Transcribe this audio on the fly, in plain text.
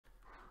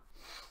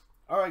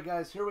Alright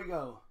guys, here we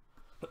go.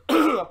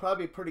 I'll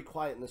probably be pretty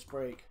quiet in this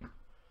break.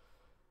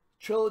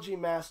 Trilogy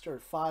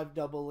Master 5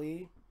 Double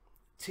E.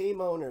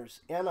 Team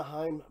owners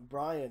Anaheim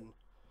Brian,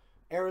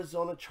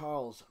 Arizona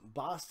Charles,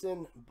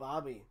 Boston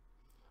Bobby,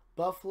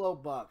 Buffalo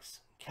Bucks,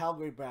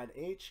 Calgary Brad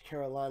H,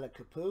 Carolina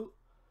Caput,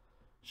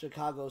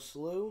 Chicago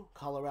Slew,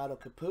 Colorado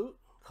Caput,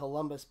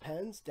 Columbus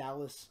Pens,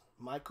 Dallas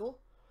Michael,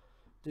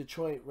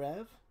 Detroit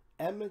Rev,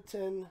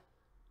 Edmonton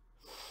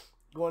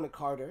going to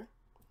Carter,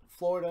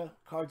 Florida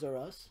Cards Are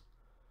Us,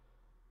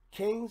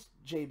 Kings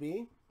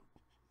JB,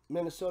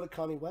 Minnesota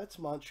County Wets,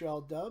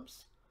 Montreal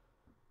Dubs,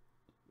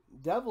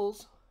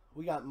 Devils,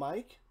 we got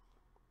Mike,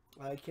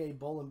 aka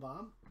Bull and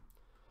Bob.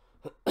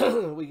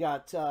 We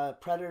got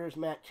Predators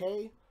Matt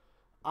K,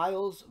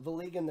 Isles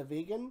Valigan the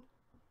Vegan,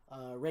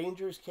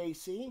 Rangers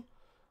KC,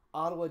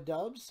 Ottawa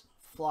Dubs,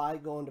 Fly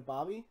going to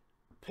Bobby,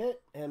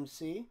 Pitt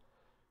MC,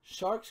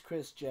 Sharks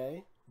Chris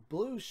J,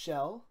 Blue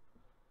Shell,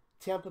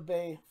 Tampa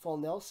Bay Full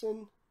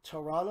Nelson,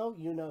 Toronto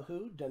You Know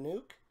Who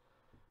Danuke,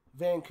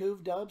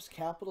 Vancouver Dubs,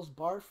 Capitals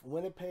Barf,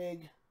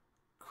 Winnipeg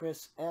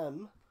Chris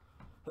M.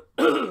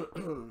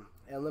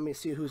 And let me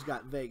see who's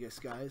got Vegas,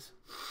 guys.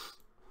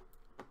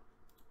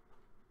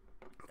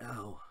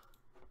 Ow.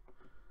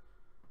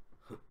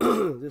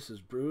 This is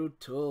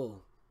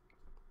brutal.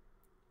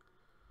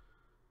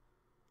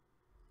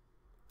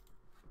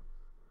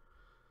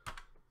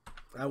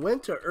 I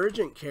went to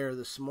urgent care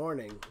this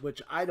morning,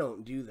 which I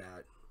don't do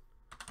that.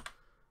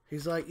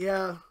 He's like,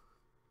 yeah,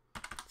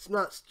 it's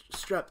not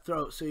strep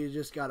throat, so you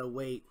just gotta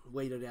wait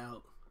it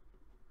out.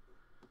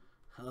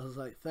 I was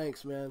like,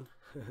 thanks, man.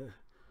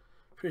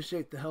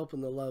 Appreciate the help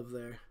and the love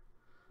there.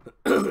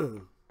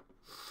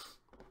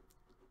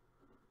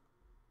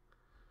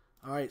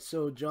 Alright,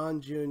 so John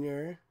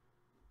Jr.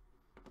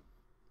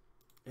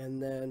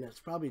 And then it's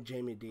probably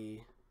Jamie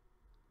D.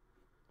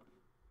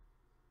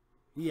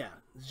 Yeah,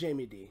 it's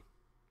Jamie D.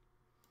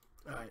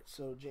 Alright,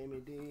 so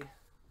Jamie D.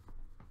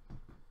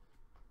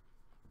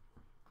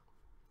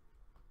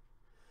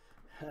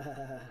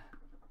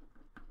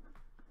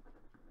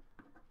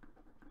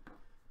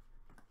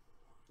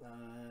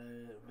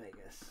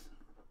 Vegas.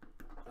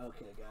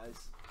 Okay,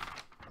 guys.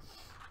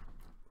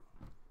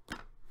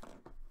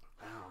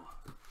 Ow.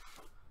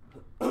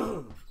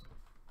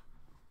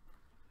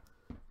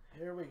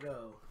 Here we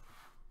go.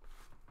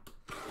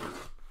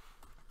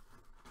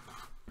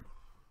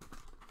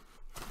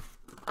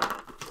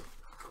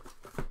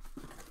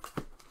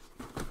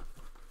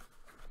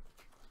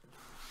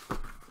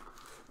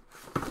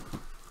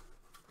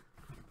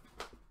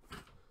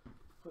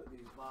 Put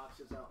these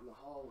boxes out in the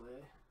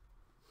hallway.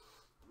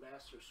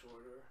 Master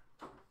sorter.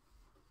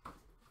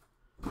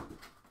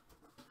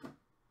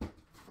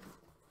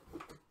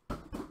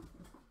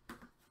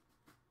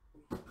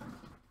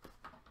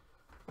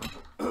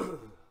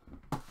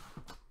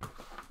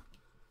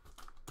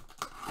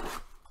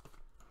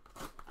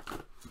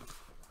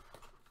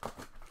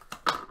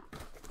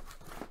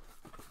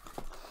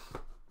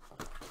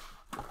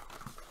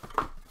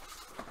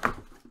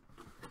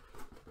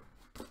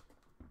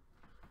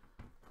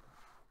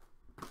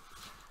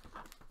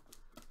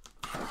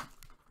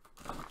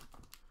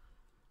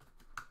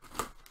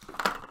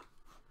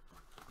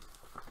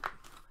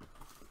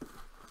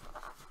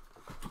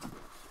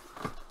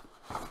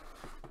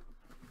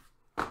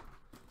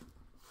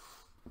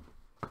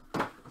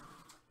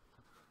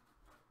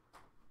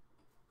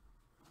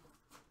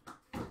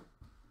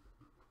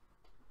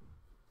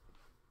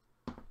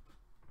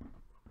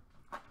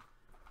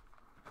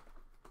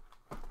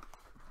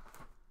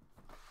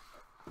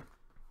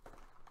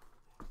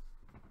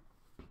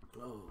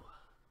 Oh.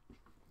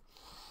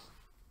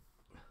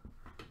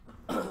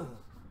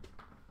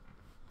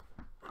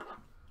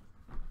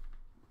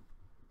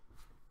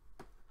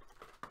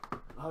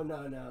 Oh,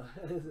 no.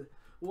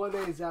 1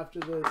 days after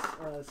this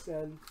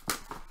send.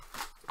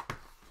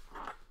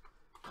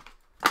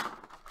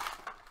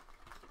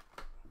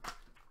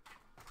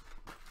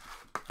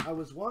 I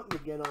was wanting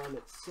to get on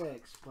at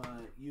 6,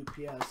 but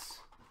UPS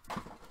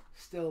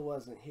still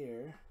wasn't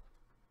here.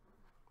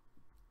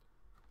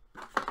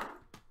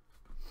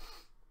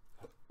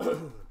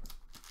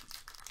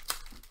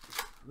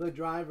 The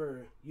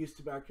driver used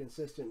to be our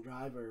consistent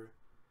driver.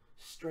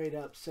 Straight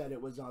up said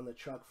it was on the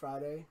truck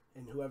Friday,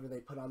 and whoever they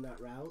put on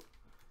that route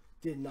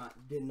did not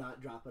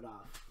drop it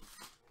off.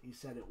 He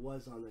said it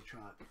was on the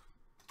truck.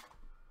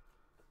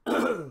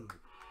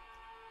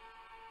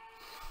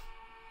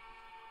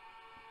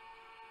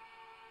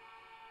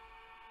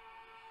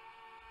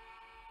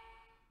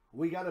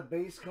 We got a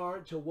base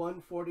card to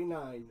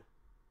 149.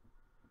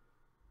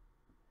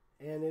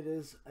 And it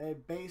is a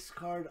base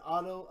card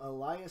auto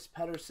Elias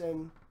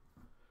Pettersson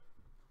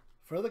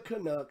for the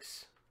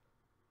Canucks. ...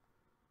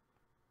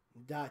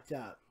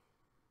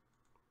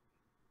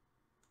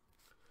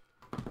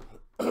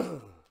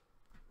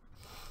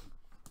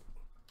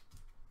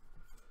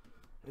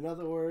 In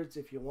other words,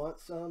 if you want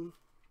some,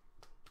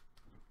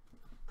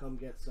 come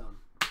get some.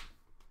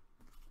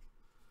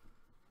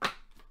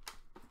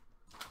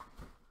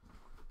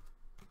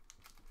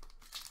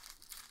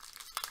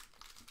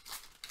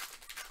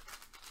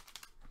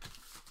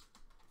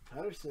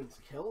 Pedersen's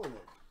killing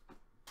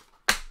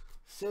it.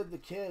 Sid the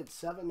Kid,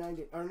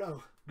 790. Or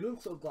no,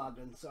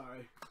 Gunselglagen,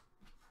 sorry.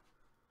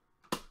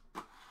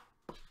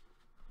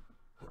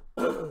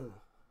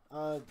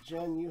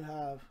 Jen, you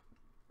have.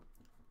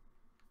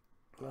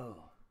 Oh.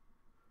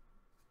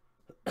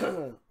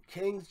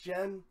 Kings,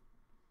 Jen.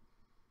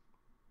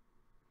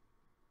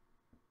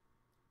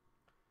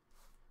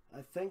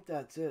 I think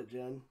that's it,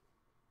 Jen.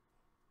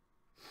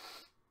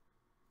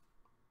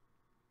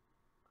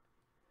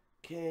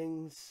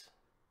 Kings.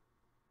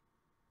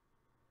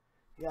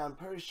 Yeah, I'm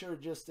pretty sure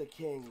just the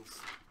Kings.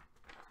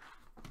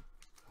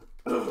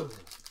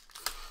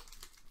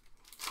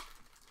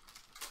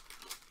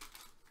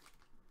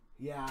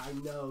 Yeah, I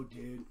know,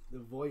 dude. The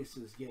voice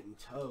is getting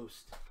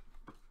toast.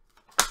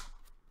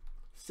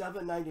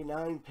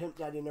 $7.99, Pimp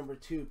Daddy number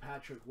 2,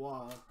 Patrick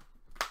Waugh.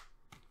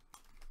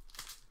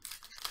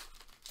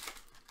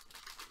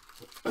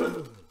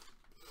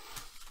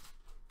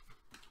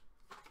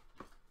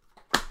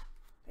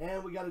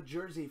 And we got a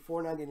jersey,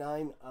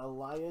 $4.99,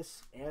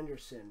 Elias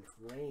Anderson,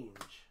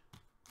 range.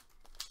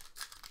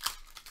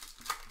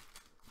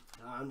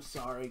 I'm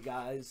sorry,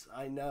 guys.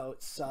 I know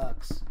it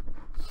sucks.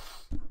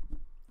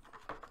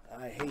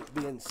 I hate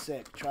being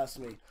sick, trust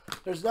me.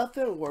 There's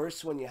nothing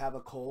worse when you have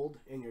a cold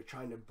and you're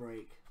trying to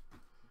break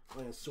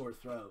and a sore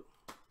throat.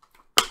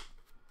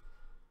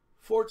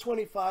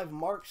 $4.25,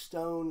 Mark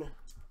Stone,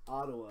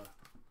 Ottawa.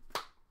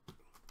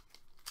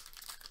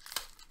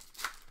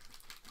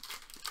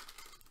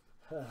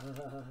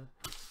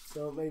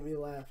 Don't make me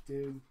laugh,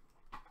 dude.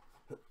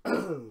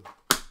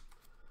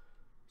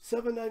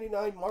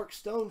 $7.99, Mark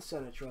Stone,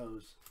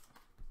 Senatros.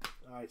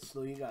 Alright,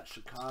 so you got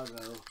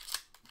Chicago.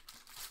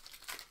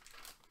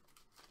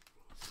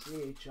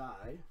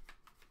 CHI.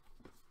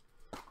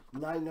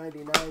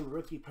 $9.99,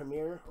 Rookie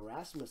Premier,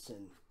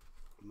 Rasmussen,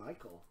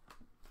 Michael.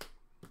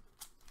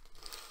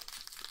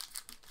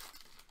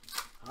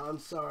 I'm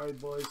sorry,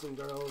 boys and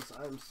girls.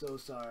 I'm so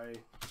sorry.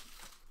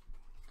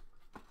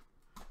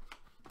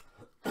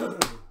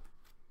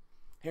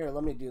 Here,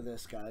 let me do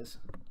this, guys.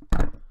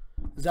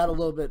 Is that a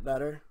little bit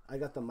better? I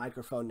got the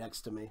microphone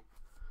next to me.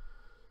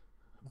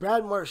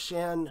 Brad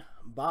Marchand,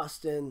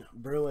 Boston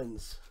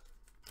Bruins.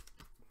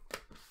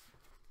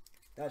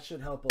 That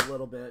should help a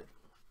little bit.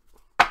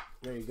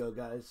 There you go,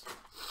 guys.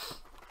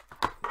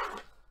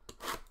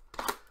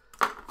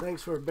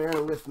 Thanks for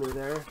bearing with me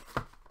there.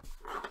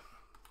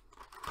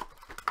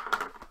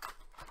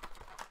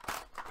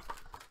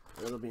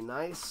 It'll be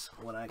nice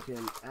when I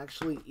can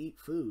actually eat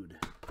food.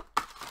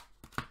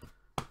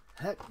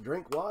 Heck,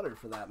 drink water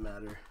for that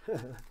matter.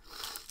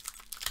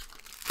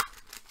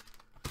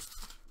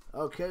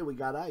 Okay, we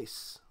got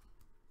ice.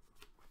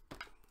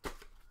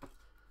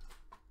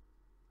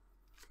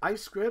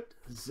 Ice script,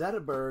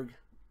 Zetterberg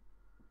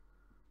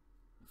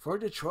for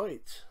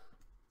Detroit.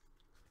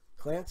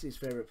 Clancy's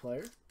favorite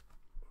player.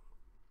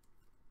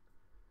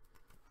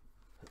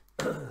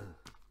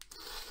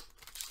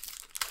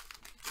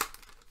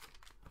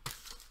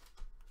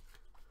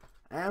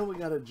 And we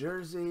got a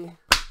jersey,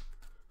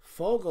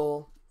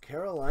 Fogle,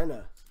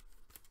 Carolina.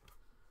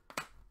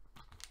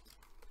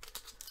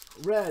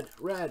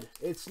 Red.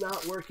 It's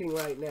not working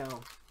right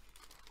now.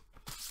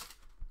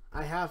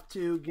 I have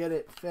to get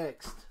it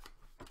fixed.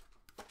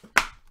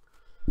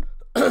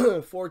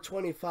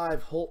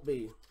 $4.25,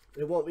 Holtby.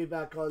 It won't be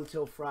back on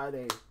until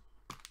Friday.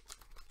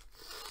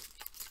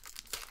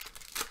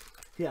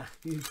 Yeah,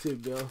 you too,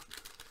 Bill.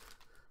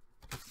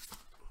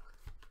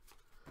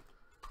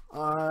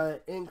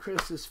 In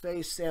Chris's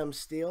face, Sam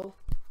Steele,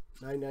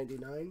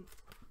 $9.99.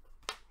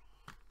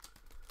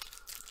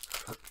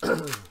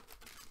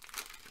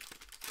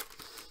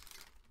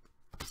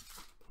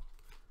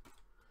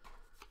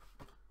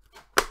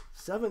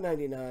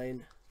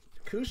 $7.99,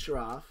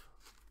 Kucherov.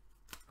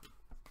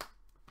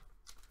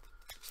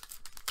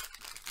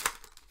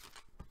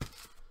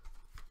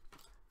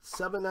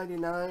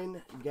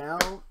 $7.99,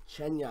 Gal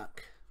Chenyuk.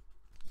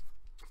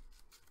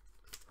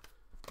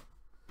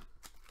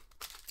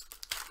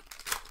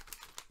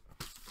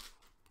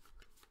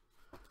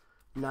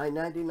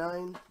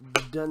 $9.99,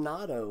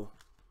 Donato.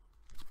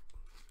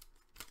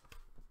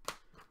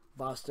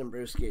 Boston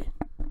Brewski.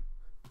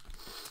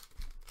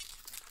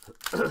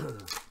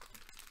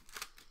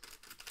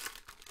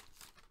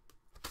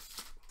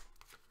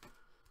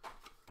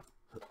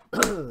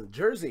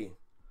 Jersey.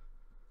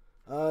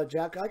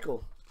 Jack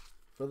Eichel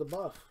for the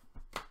Buff.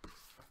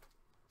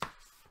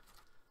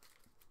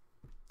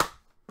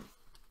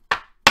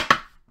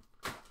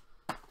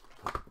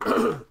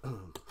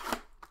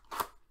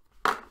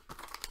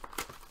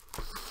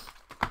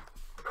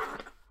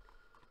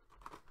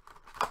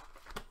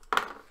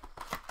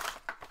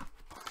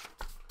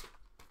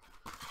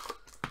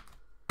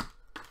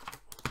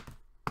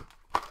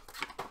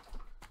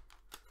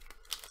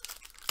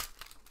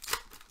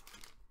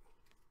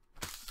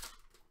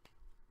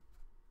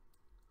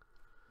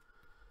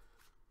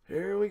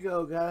 Here we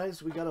go,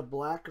 guys. We got a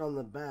black on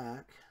the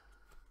back.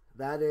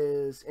 That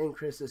is in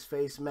Chris's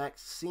face,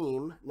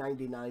 Maxime,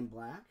 99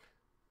 black.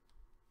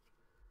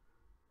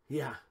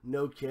 Yeah,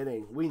 no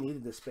kidding. We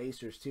needed the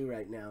spacers too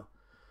right now.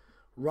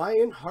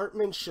 Ryan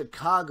Hartman,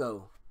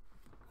 Chicago.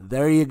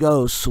 There you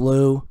go,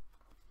 Slew.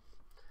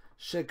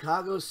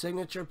 Chicago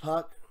signature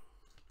puck,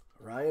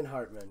 Ryan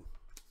Hartman.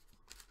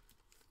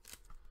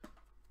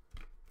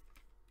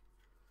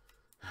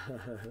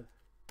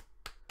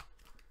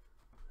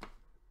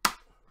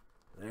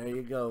 There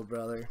you go,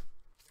 brother.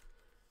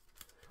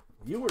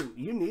 You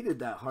needed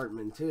that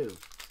Hartman too.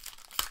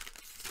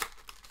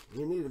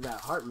 You needed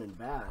that Hartman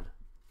bad.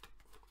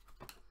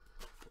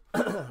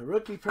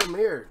 Rookie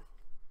Premier,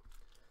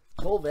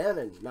 Cole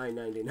Vannon,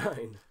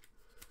 $9.99.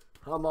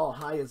 I'm all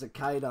high as a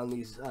kite on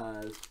these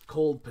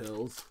cold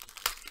pills,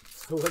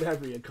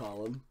 whatever you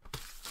call them.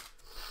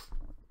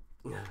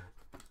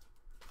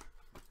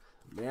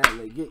 Man,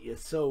 they get you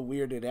so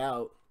weirded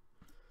out.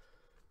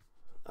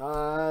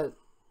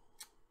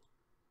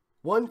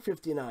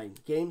 159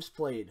 games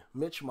played,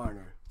 Mitch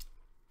Marner.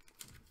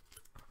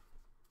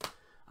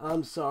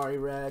 I'm sorry,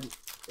 Red.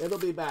 It'll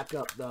be back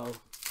up though.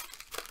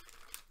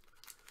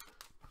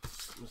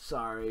 I'm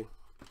sorry.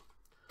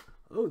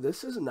 Oh,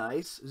 this is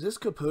nice. Is this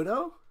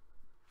Caputo?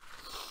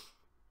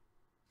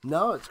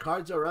 No, it's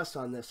Cards R Us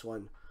on this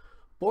one.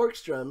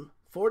 Borgstrom,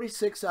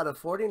 46 out of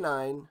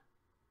 49.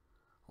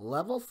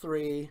 Level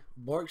 3,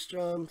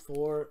 Borgstrom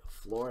for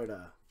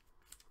Florida.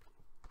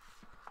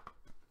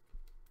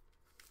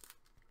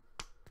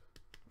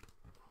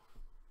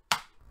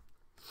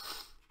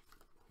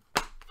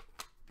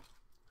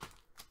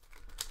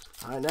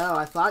 I know,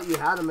 I thought you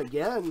had him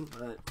again,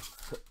 but...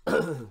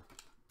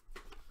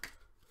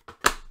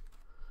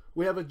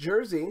 We have a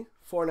jersey,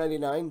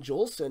 $4.99,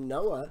 Jolson,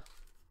 Noah.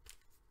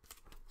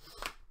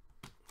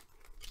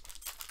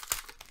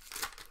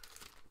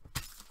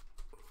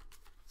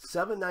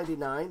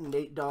 $7.99,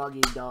 Nate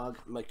Doggy Dog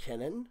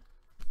McKinnon.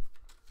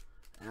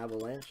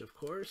 Avalanche, of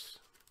course.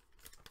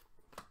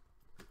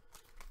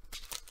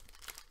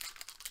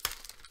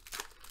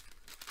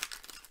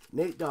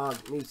 Nate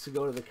Dogg needs to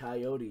go to the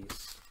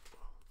Coyotes.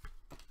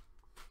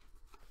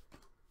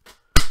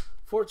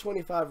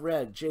 425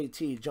 red,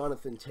 JT,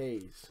 Jonathan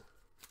Toews.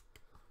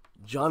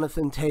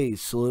 Jonathan Toews,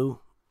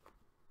 Slew.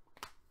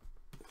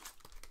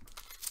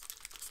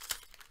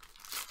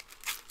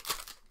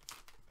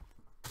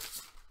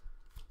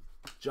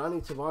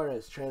 Johnny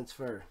Tavares,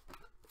 transfer.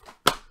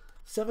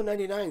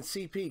 $7.99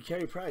 CP,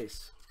 Carey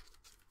Price.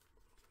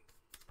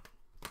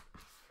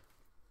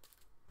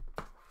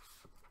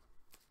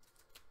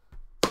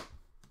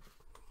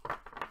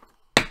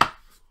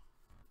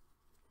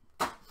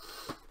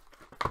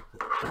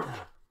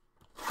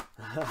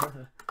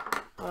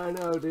 I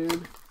know,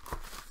 dude.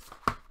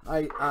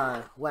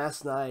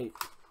 Last night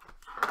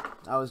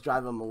I was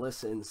driving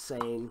Melissa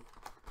insane.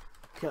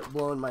 Kept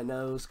blowing my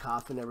nose,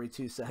 coughing every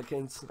 2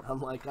 seconds.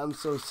 I'm like, I'm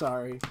so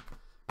sorry.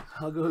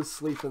 I'll go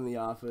sleep in the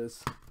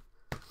office.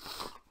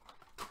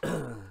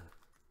 I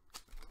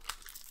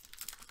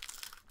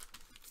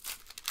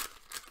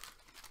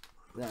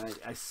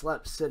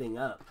slept sitting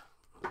up.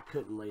 I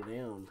couldn't lay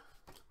down.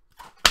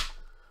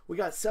 We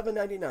got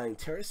 $7.99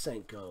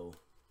 Tarasenko.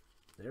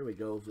 There we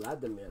go,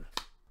 Vladimir.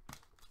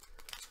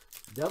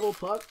 Devil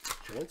Puck,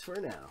 transfer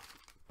now.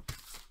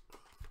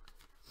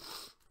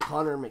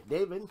 Connor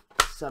McDavid,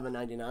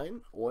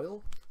 $7.99,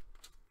 oil.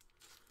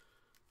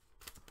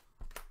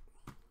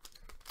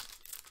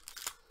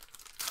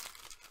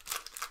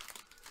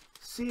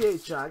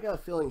 CHI, I got a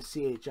feeling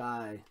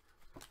CHI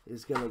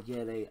is going to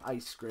get a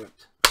ice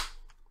script.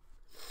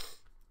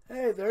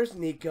 Hey, there's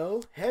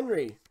Nico.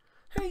 Henry.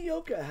 Hey,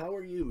 Yoka, how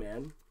are you,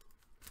 man?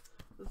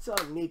 What's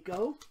up,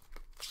 Nico?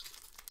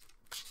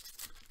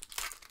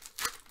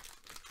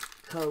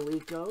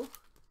 Kaliko.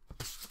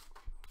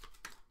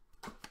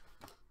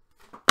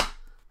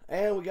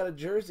 And we got a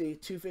jersey,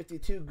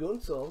 252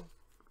 Gunsel.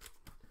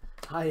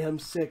 I am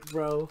sick,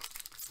 bro.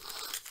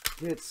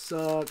 It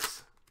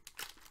sucks.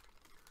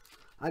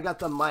 I got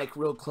the mic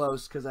real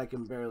close because I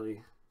can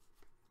barely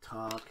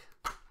talk.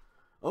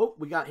 Oh,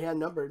 we got hand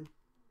numbered.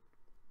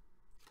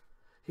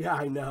 Yeah,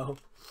 I know.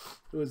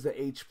 It was the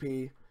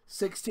HP.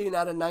 16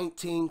 out of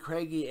 19,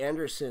 Craigie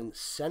Anderson,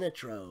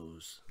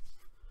 Senatros.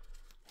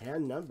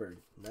 Hand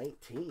numbered,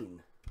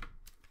 19.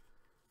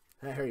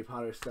 That Harry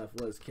Potter stuff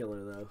was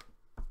killer, though.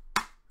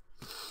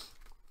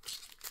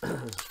 A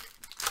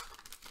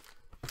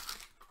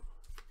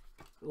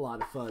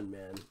lot of fun,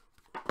 man.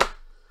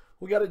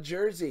 We got a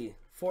jersey,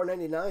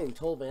 $4.99,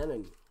 Cole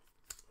Vannon.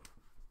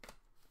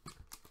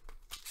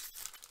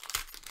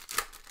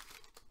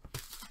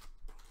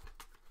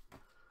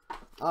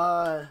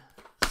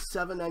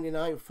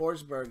 $7.99,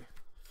 Forsberg,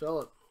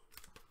 Philip.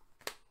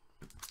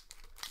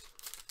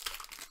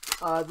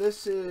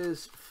 This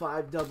is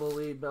 5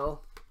 double E,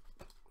 Bill.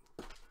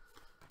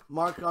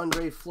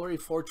 Marc-Andre Fleury,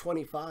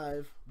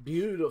 425.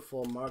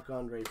 Beautiful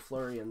Marc-Andre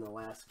Fleury in the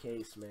last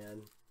case,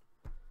 man.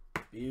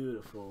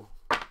 Beautiful.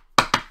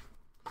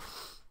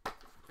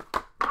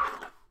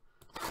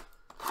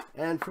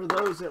 And for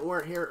those that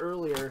weren't here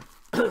earlier,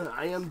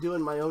 I am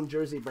doing my own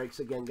jersey breaks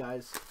again,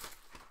 guys.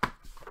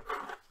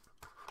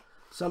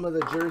 Some of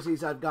the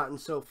jerseys I've gotten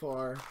so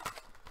far: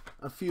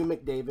 a few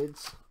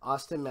McDavids,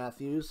 Austin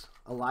Matthews,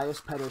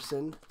 Elias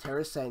Pettersson,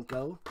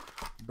 Tarasenko,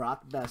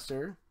 Brock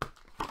Besser,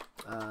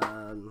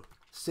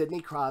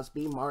 Sidney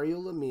Crosby, Mario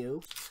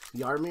Lemieux,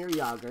 Jaromir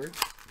Jagr,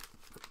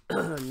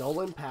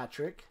 Nolan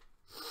Patrick,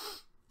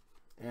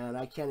 and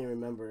I can't even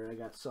remember. I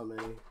got so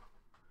many.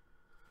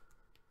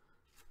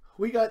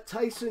 We got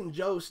Tyson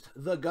Jost,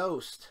 the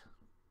Ghost,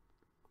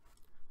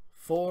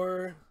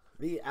 for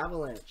the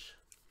Avalanche.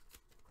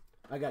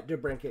 I got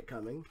DeBrincat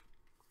coming.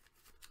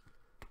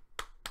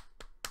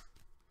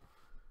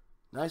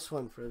 Nice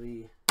one for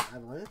the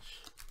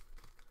Avalanche.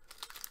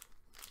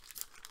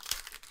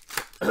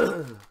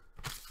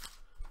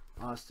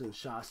 Austin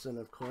Shostin,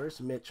 of course.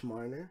 Mitch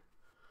Marner.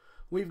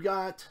 We've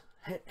got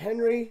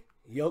Henry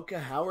Yoka.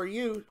 How are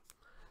you?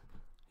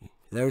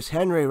 There's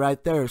Henry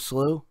right there,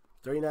 Slew.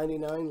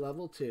 $3.99,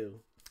 level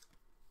 2.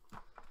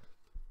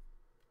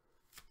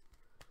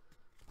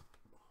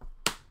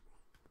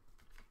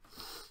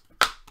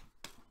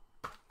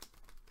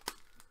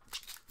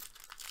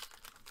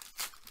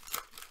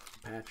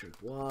 Patrick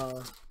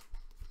Waugh.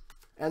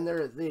 And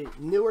they're the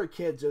newer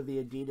kids are the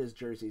Adidas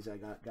jerseys I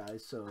got,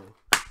 guys, so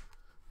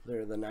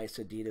they're the nice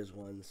Adidas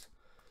ones.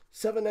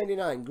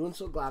 $7.99,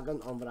 Gunsel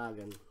Glagan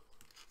Ombragen.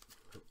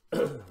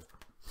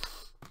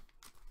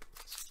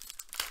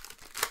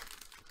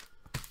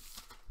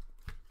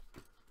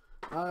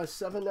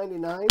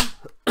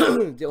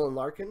 $7.99, Dylan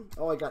Larkin.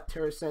 Oh, I got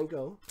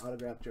Tarasenko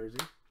autographed jersey.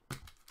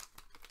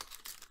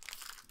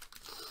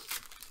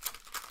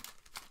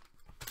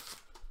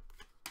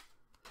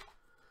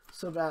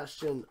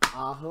 Sebastian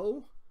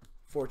Aho,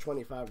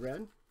 425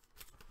 red.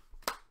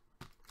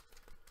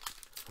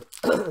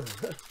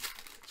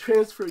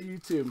 Transfer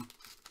YouTube.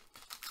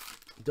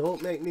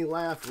 Don't make me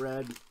laugh,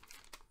 red.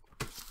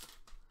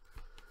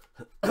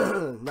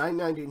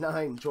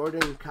 $9.99,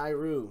 Jordan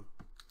Kyrou.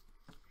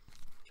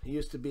 He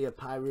used to be a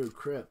Pyru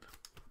Crip.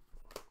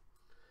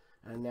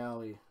 And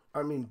now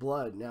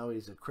Blood. Now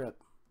he's a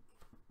Crip.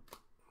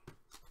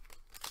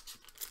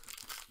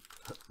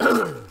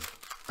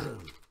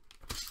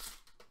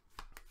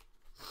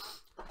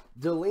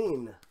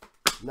 Deline,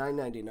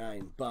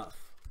 $9.99, buff.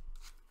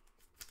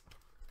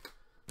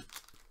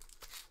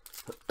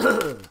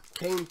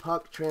 Kane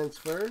Puck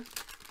transfer.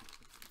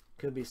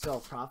 Could be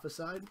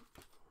self-prophesied.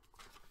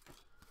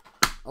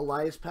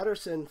 Elias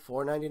Pettersson,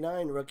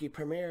 $4.99, rookie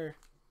premier.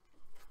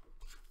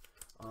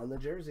 On the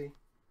jersey.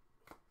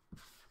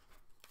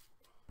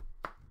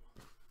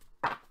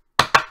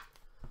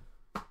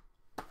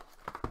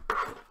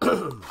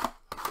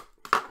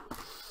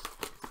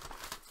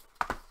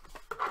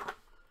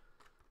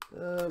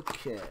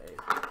 Okay.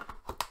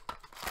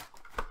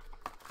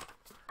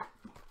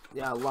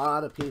 Yeah, a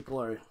lot of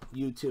people are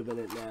YouTubing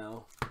it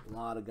now. A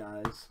lot of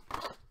guys.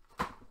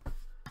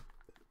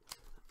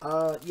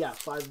 Yeah,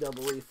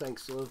 5EE.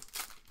 Thanks, Lou.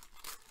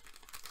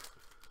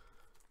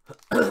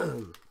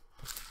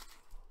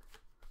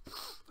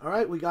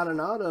 Alright, we got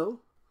an auto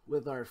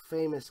with our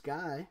famous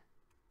guy.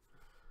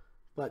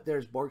 But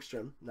there's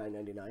Borgstrom,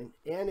 $9.99.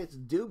 And it's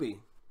Doobie.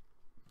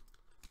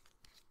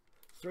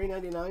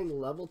 $3.99,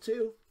 level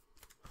 2.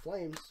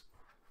 Flames.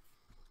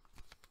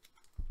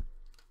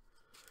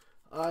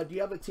 Do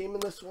you have a team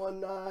in this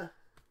one,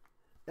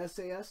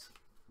 SAS?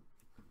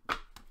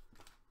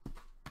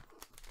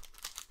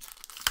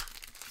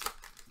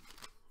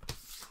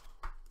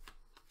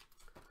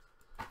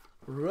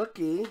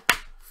 Rookie,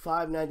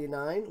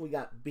 $5.99. We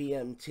got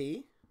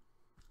BMT.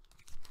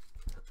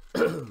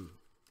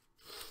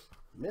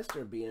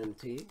 Mr.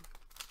 BMT.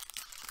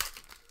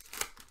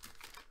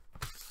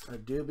 A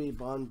Doobie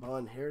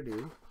Bon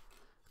hairdo.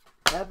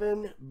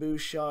 Evan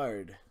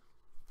Bouchard.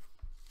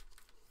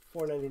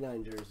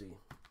 $4.99 jersey.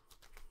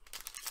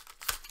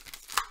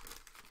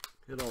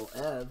 Good old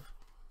Ev.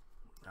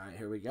 Alright,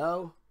 here we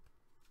go.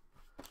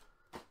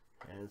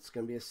 And it's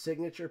going to be a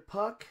signature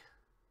puck.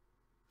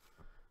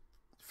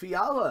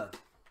 Fiala.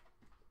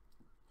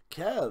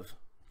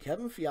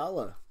 Kevin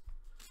Fiala.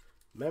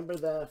 Remember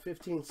the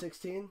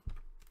 15-16?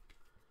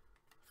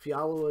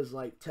 Fiala was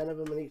like 10 of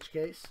them in each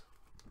case.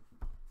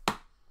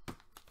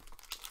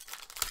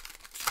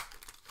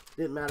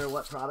 Didn't matter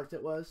what product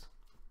it was.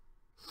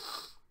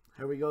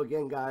 Here we go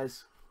again,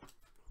 guys.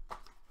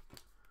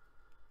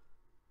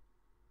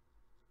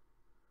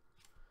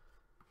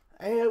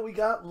 And we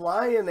got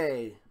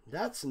Lion-A.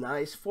 That's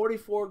nice.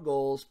 44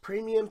 goals.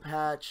 Premium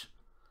patch.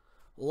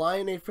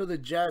 Lion-A for the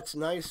Jets.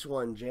 Nice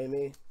one,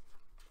 Jamie.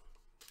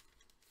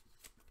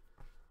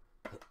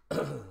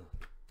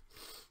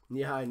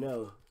 Yeah, I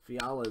know.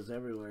 Fiala's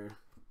everywhere.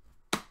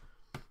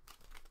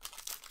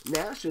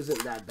 Nash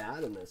isn't that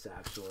bad in this,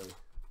 actually.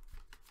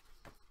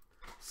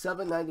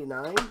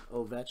 $7.99,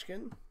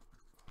 Ovechkin.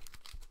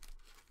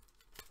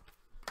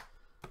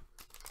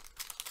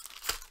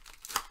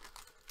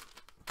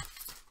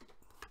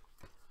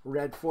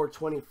 Red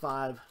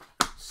 425,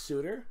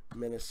 Suter,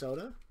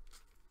 Minnesota.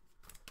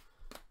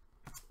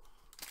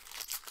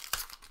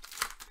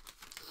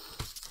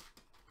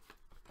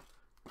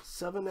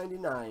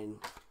 $7.99,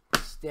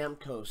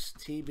 Stamkos,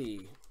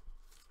 TB.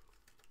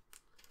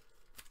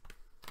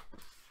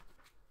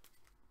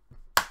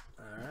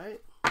 All right.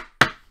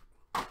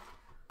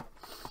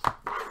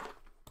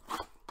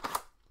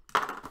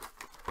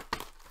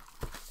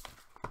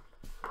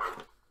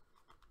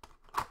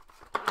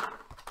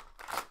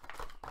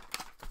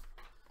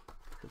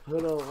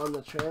 Little on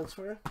the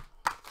transfer.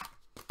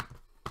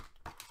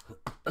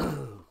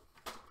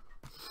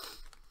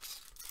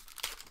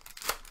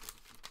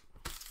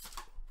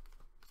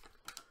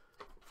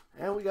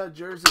 And we got a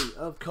jersey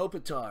of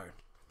Kopitar.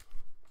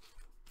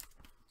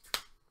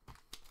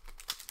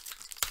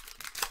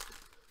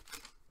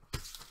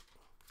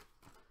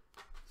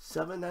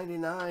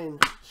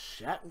 $7.99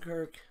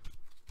 Shattenkirk.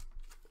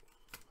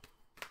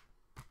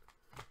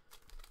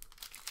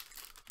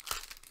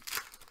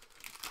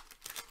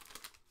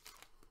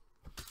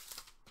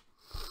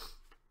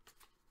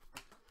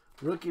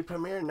 Rookie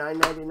Premier,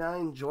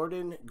 $9.99,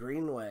 Jordan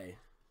Greenway.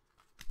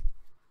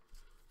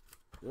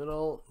 Good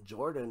old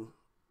Jordan.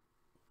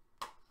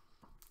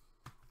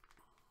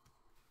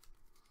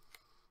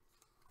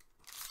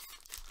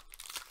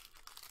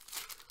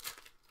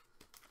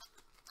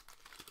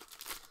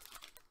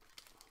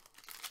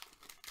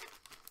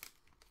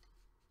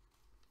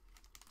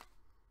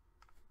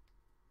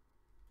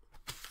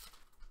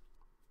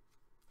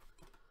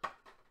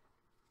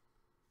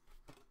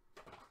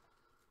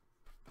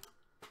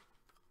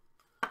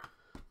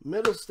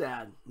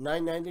 Middlestad,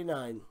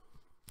 $9.99.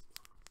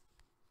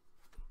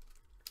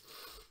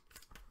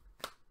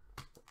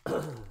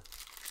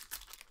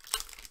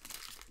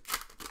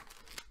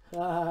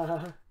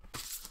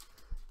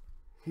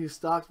 You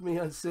stalked me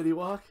on City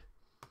Walk.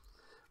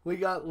 We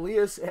got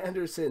Lias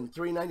Anderson,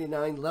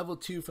 $3.99, level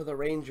 2 for the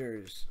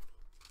Rangers.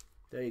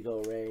 There you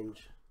go, Range.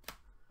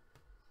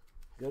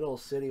 Good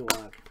old City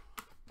Walk.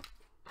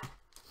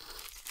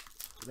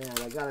 Man,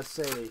 I gotta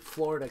say,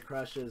 Florida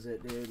crushes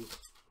it, dude.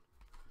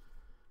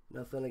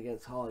 Nothing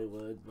against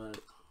Hollywood, but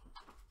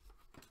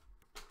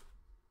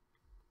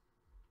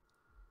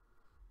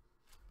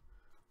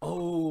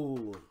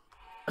oh.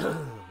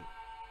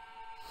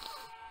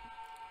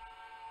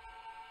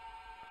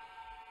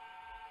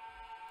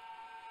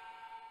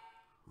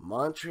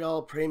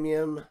 Montreal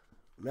Premium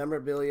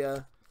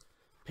Memorabilia,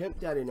 Pimp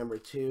Daddy number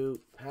 2,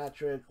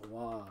 Patrick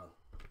Waugh.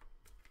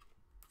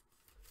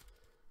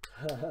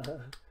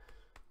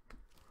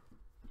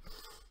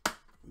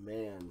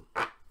 Man.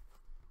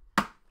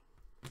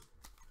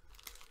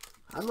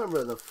 I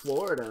remember the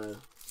Florida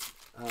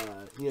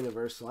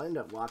Universal. I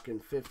ended up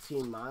walking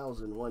 15 miles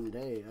in one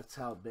day. That's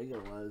how big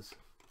it was.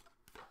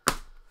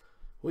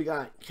 We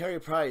got Carey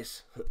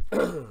Price.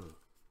 You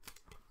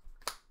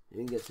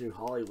can get through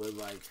Hollywood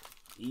like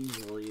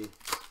easily.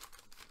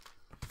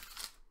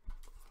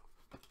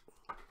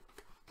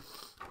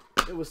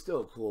 It was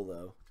still cool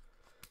though.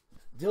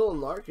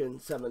 Dylan Larkin,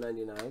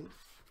 $7.99.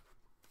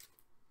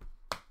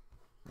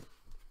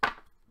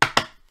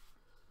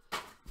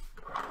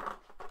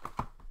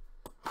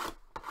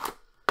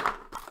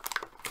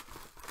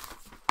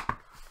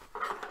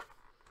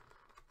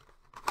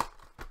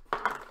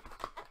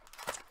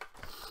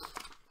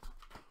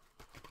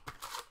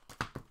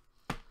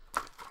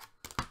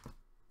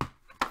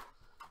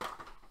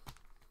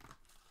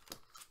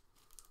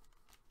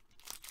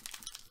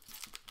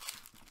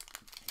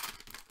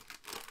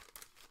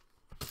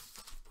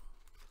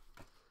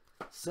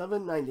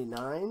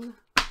 $7.99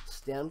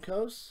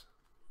 Stamkos.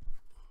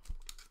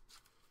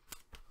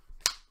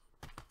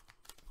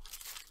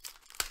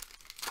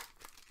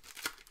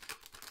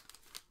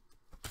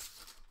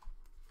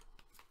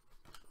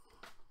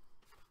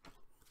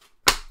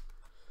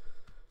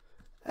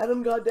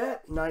 Adam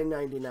Gaudette,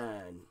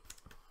 $9.99.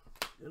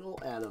 Good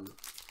old Adam.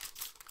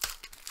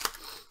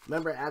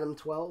 Remember Adam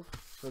 12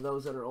 for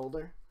those that are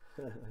older?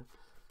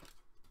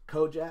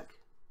 Kojak.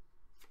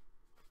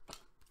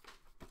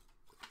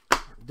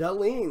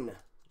 Darlene,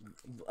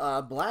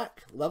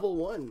 black, level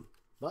 1,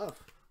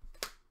 buff.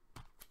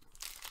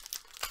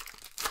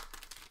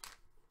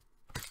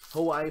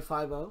 Hawaii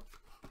 5-0.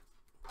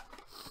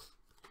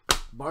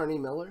 Barney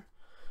Miller.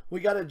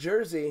 We got a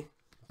jersey,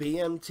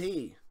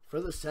 BMT, for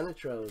the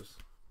Senatros.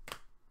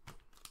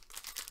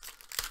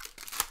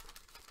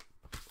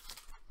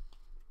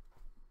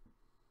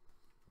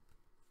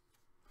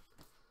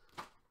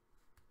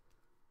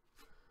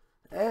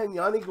 And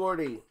Yanni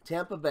Gordy,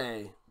 Tampa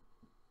Bay.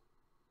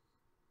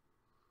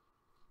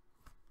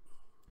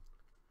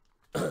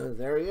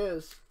 There he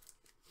is.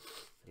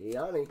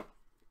 Yanni.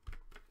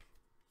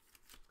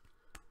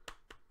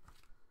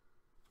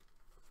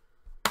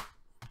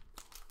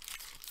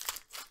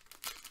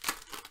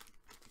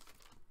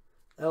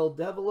 El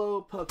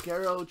Devilo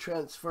Pacero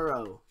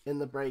Transfero in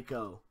the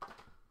Breako.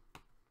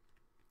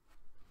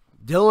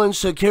 Dylan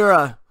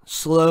Shakira,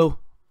 Slow.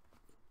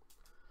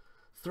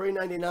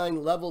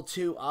 $3.99 level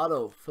 2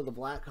 auto for the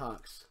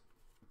Blackhawks.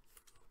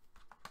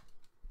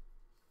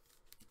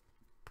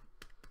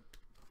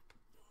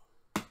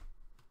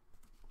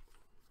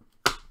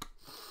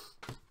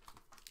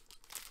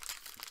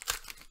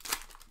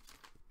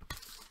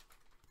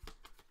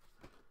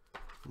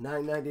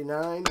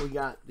 $9.99. We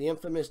got the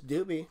infamous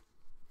Doobie,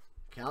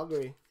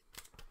 Calgary.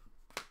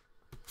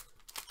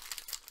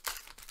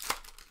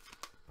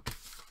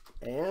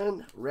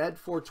 And red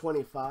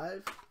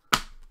 425,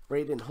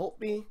 Braden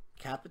Holtby,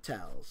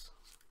 Capitals.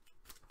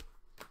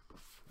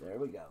 There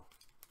we go.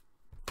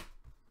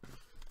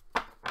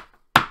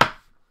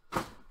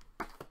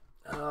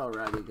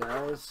 Alrighty,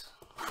 guys.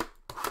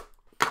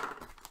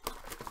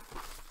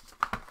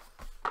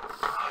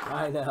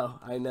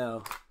 I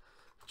know.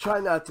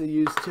 Try not to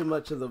use too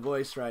much of the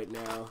voice right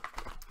now.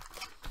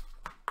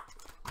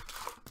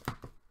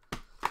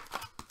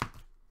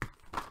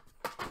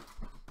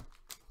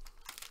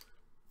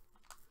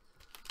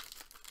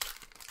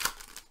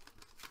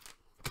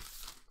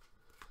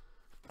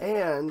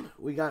 And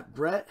we got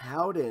Brett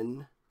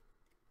Howden.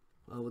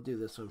 Well, we'll do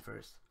this one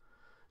first.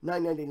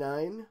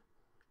 $9.99,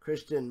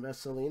 Christian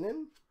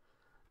Vesselinen.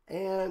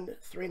 And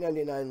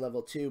 $3.99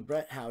 level 2,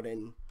 Brett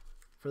Howden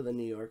for the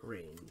New York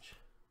Range.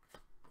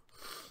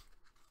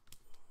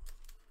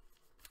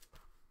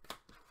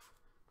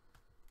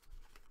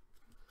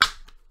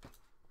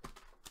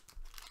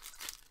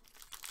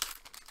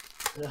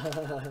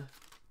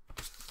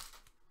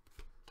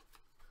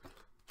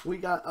 We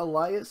got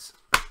Elias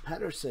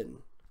Pettersson.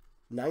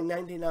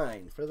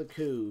 $9.99 for the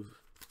Couve.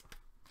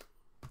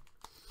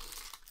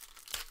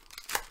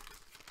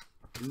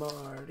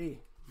 Marty.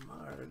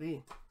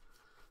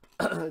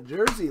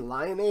 Jersey,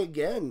 Lion A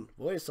again.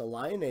 Boy, it's a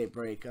Lion A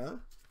break, huh?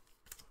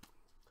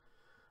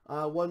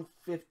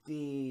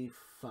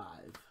 155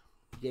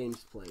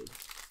 games played.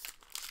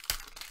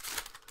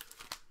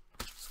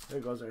 There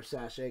goes our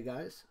sachet,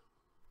 guys.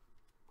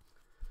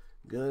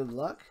 Good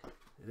luck.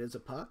 It is a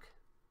puck.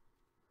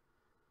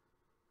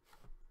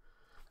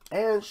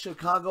 And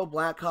Chicago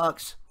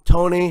Blackhawks,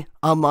 Tony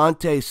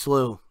Amonte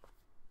Slew.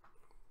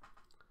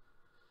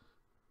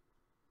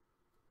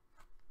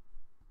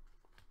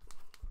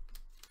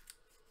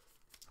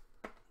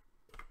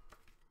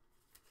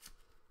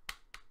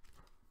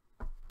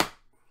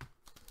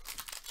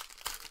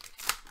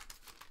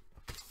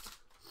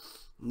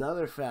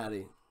 Another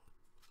fatty.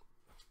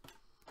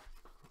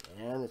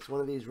 And it's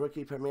one of these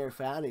rookie premier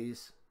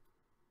fatties.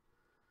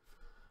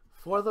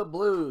 For the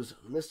Blues,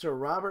 Mr.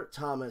 Robert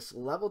Thomas,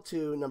 level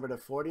 2, number to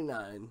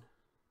 49.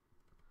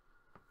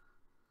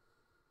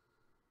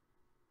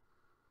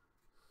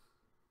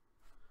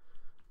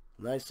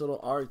 Nice little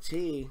RT,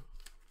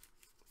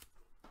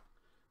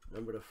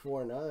 number to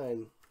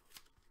 49.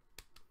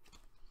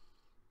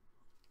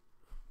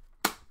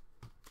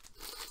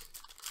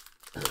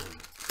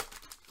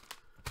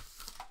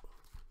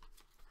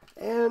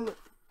 And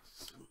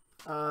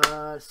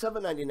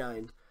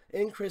 $7.99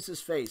 in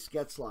Chris's face,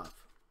 Getzlaf.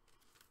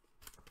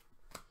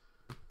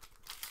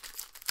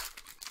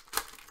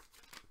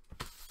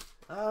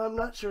 I'm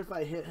not sure if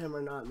I hit him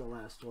or not in the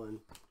last one.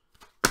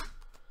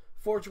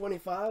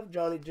 $4.25,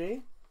 Johnny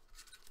G.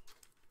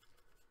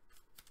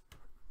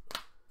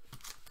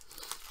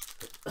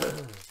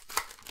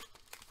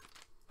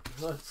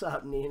 What's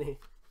up, Nene?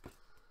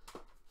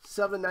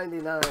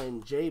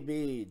 $7.99,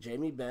 JB,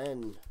 Jamie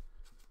Benn.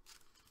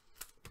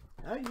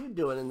 How are you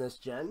doing in this,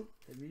 Jen?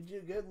 Did you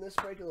do good in this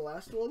break of the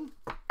last one?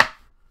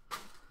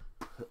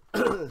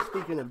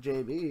 Speaking of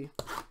JB.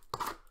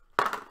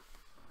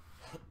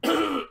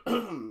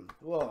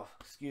 Whoa,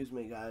 excuse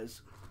me,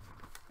 guys.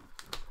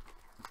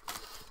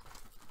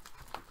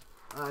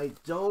 I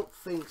don't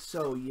think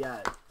so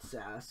yet,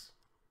 Sass.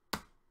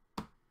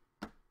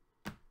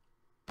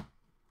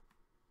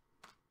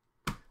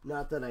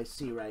 Not that I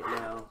see right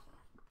now.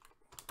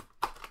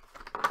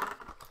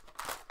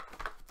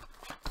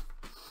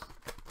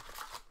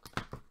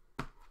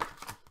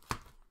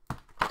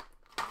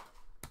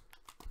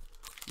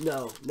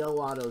 No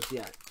autos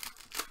yet.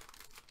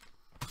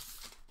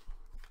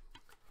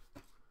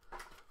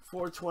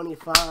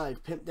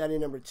 $4.25, Pimp Daddy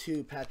number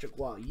 2, Patrick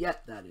Waugh.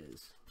 Yet, that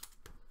is.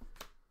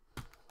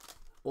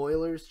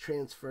 Oilers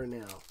transfer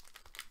now.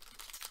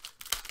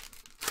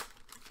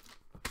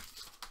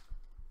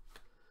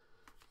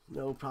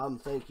 No problem,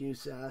 thank you,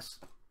 Sass.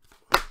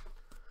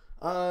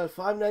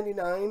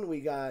 $5.99,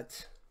 we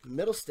got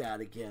Middlestad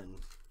again.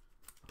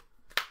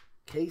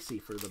 Casey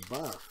for the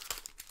buff.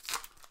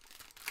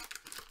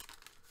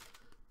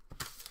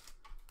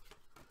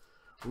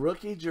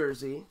 Rookie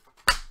jersey,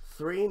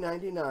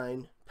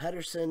 $3.99,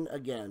 Pettersson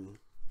again.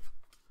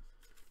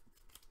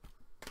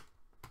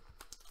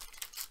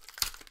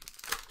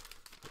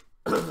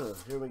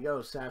 Here we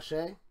go,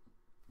 sachet.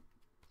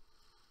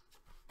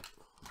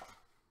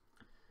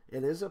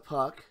 It is a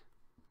puck.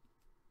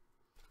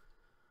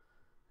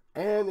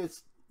 And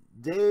it's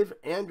Dave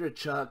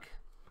Andrechuk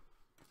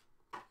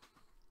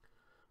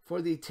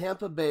for the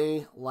Tampa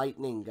Bay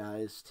Lightning,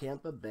 guys.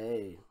 Tampa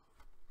Bay.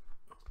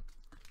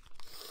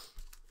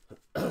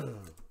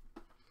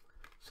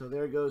 So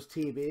there goes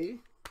TB.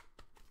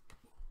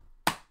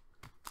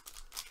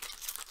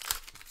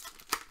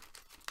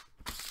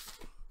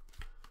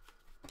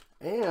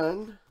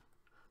 And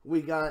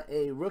we got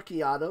a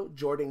rookie auto,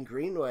 Jordan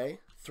Greenway,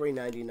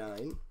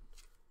 $3.99,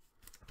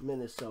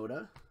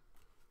 Minnesota.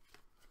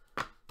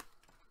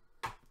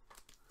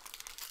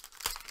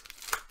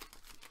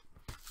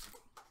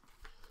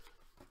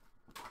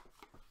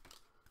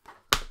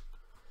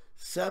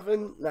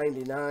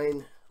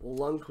 $7.99,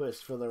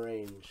 Lundqvist for the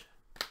Range.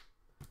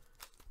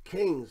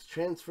 Kings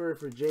transfer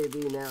for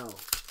JB now.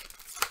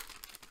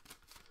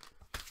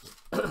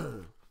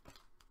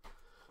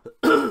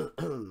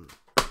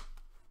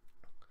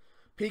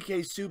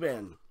 PK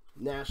Subban,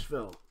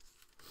 Nashville.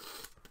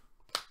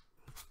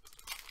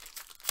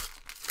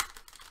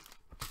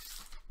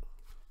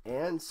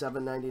 And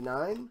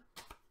 $7.99,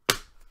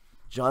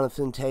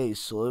 Jonathan Tays,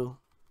 Slew.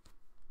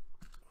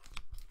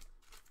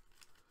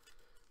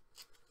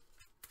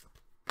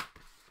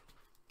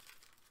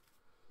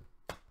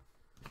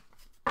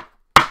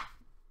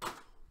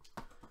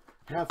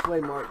 Halfway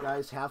mark,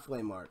 guys.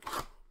 Halfway mark.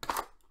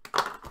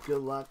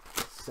 Good luck,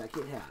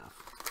 second half.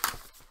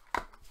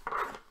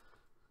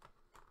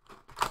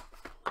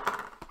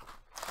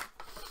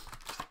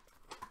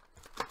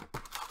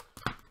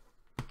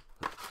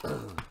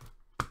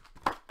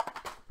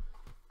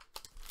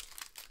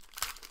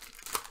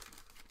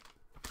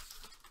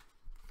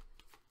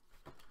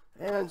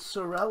 And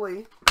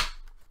Sorelli,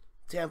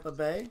 Tampa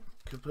Bay,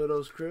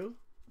 Caputo's Crew.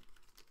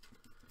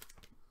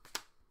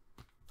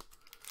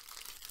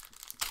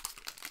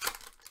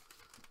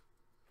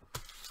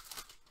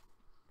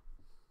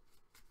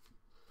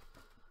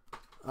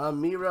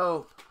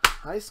 Miro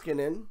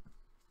Heiskanen,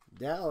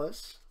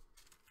 Dallas.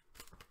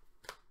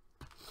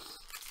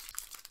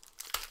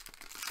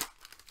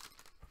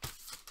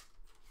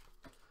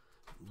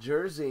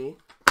 Jersey,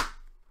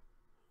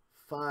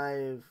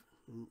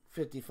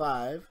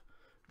 555,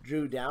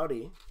 Drew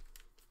Doughty,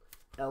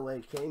 LA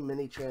King,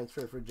 mini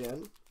transfer for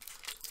Jen.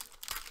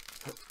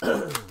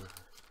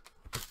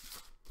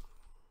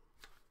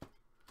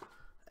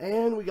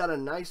 And we got a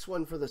nice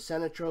one for the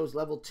Senatros,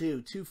 level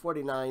 2,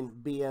 249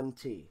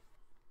 BMT.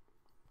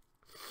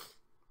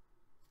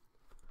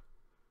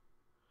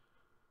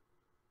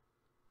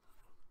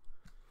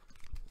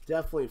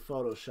 Definitely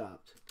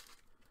photoshopped.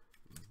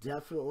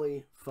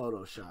 Definitely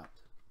photoshopped.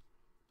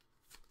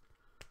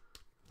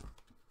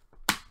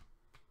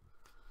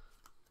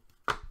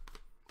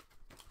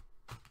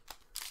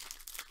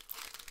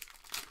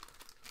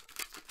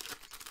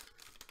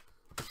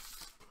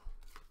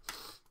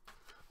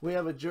 We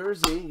have a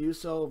jersey,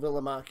 Juuso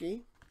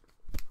Villamaki,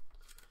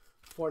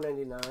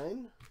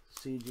 $4.99,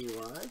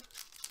 CGY.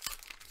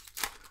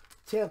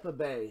 Tampa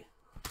Bay,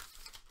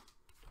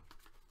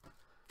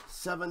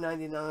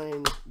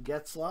 $7.99,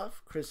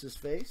 Getzlaf, Chris's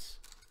face.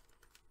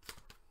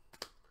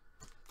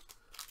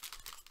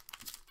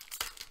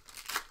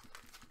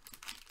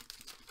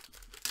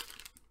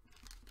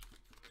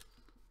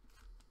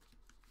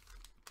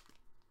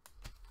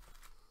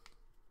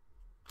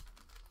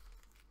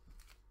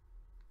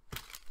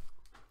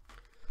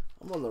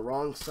 I'm on the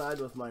wrong side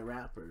with my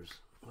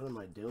wrappers. What am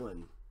I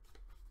doing?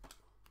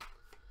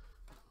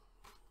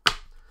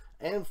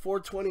 And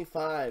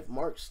 $4.25,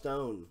 Mark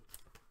Stone.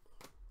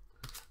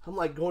 I'm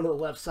like going to the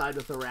left side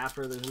with the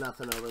wrapper. There's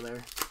nothing over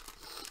there.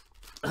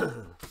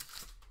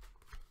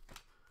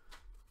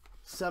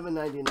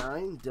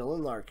 $7.99,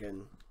 Dylan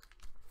Larkin.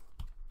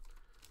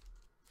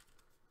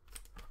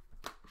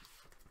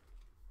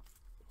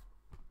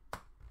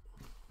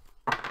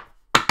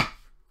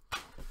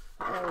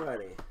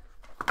 Alrighty.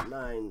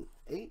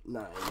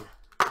 989.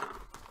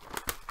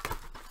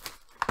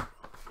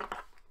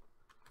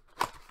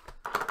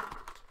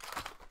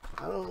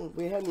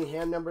 We had any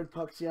hand numbered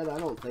pucks yet? I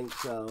don't think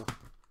so.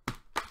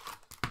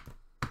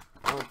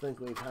 I don't think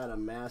we've had a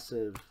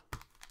massive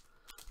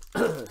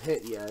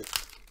hit yet,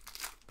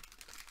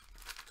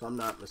 if I'm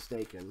not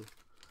mistaken.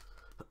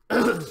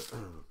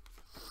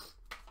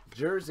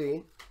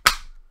 Jersey,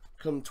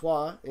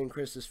 Comtois in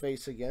Chris's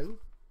face again.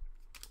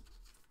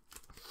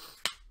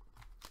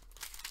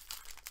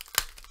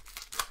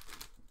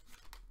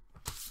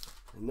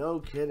 No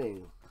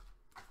kidding.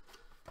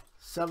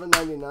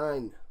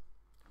 $7.99.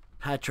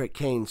 Patrick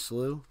Kane,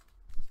 Slew.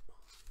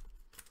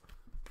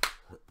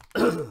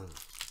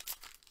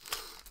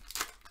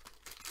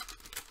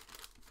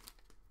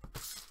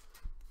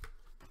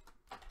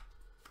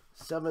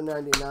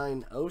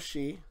 $7.99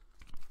 Oshie.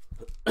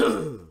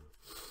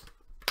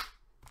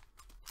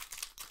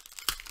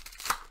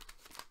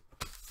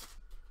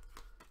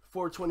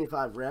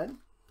 $4.25 red.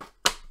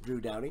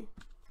 Drew Doughty.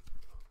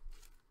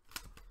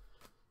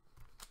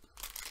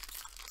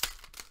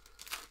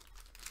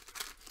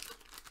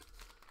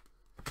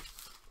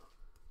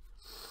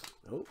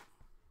 Oh.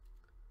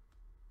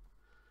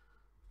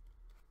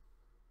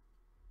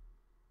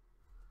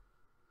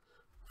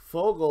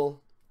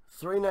 Fogle,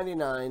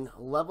 $3.99,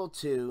 level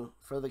 2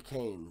 for the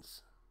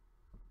Canes.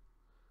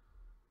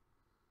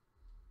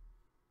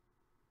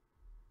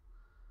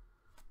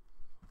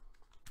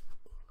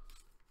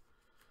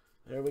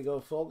 There we go,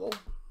 Fogle.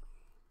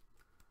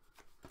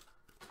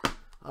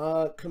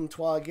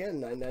 Comtois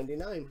again,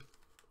 $9.99.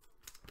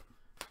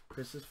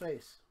 Chris's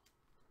face.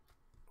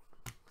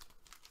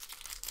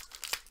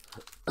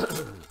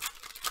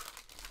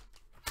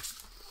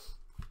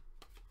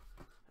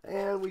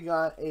 And we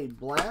got a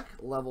black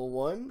level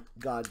 1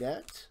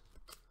 Gaudette,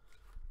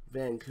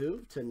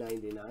 Vancouver to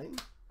 99.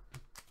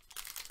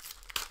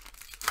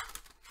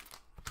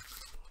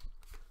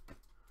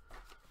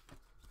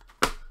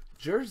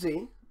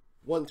 Jersey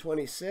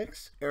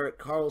 126, Erik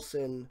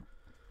Karlsson,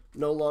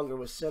 no longer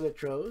with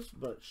Senatros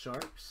but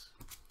Sharks.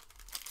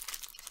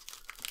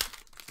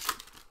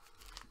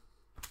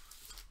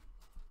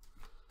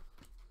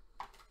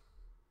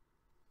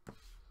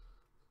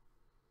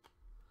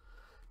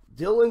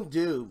 Dylan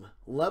Dube,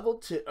 level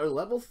 2 or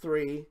level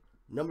 3,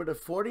 number to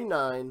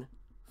 49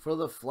 for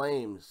the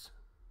Flames.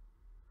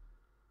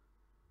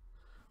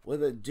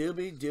 With a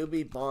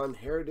Doobie Bond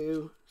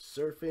hairdo,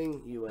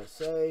 Surfing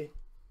USA.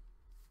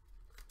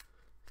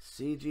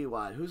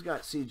 CGY. Who's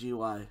got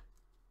CGY?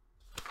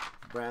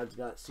 Brad's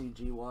got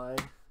CGY.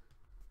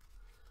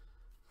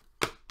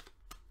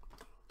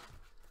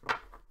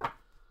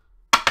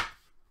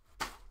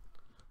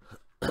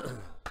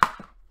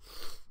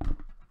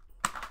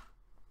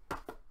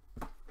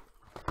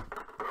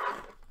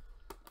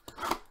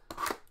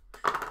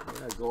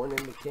 Yeah, going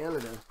into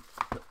Canada.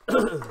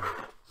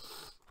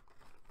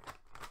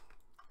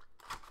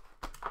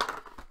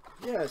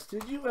 Yes,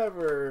 did you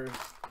ever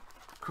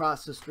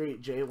cross the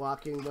street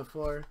jaywalking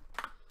before?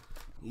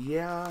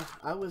 Yeah,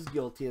 I was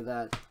guilty of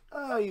that.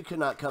 Oh, you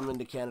cannot come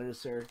into Canada,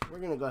 sir. We're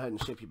going to go ahead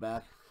and ship you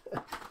back.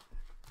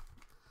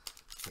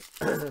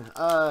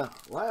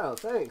 Wow,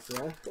 thanks,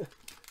 man.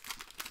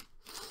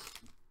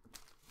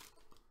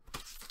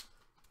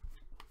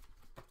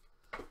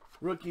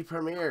 Rookie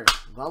Premier,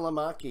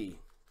 Valimaki.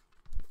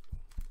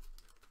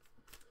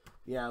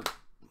 Yeah,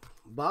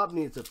 Bob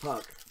needs a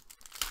puck.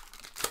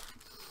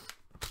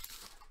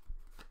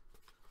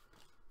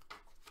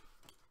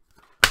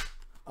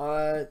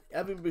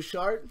 Evan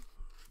Bouchard,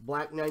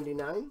 Black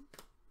 99.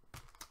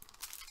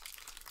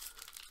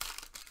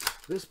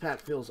 This pack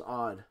feels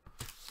odd.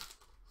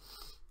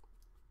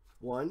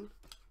 1,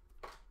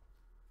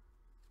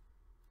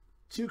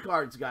 2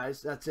 cards,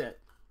 guys. That's it.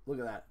 Look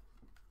at that.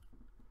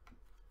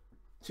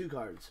 2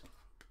 cards.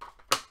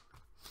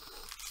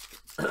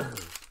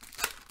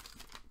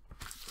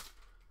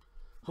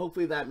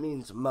 Hopefully that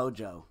means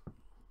mojo.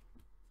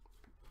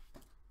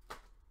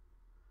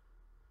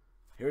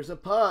 Here's a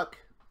puck.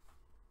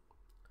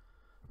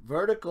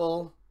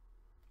 Vertical.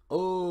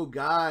 Oh,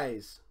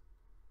 guys.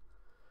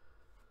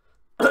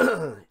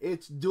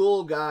 It's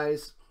dual,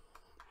 guys.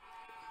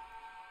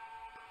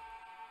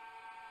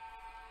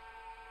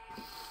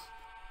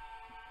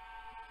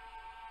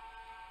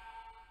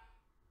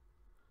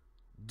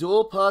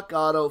 Dual puck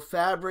auto,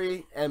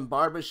 Fabry and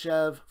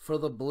Barbashev for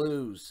the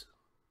Blues.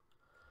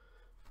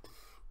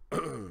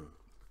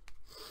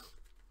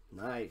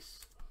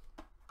 Nice.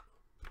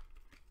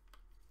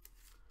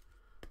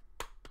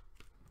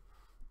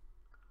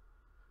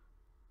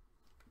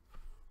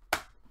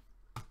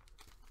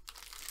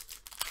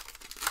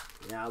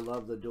 Yeah, I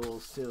love the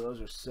duals too.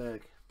 Those are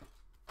sick.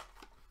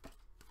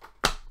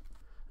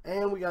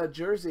 And we got a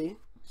jersey,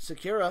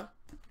 Sakura.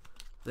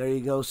 There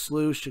you go,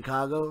 Slew,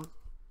 Chicago.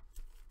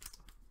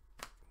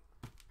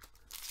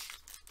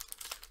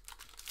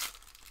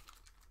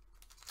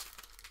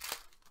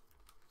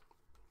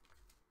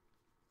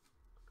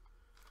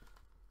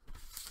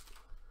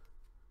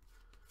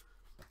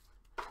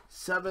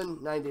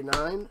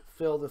 $7.99.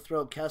 Phil the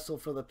Throw Kessel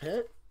for the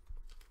Pit.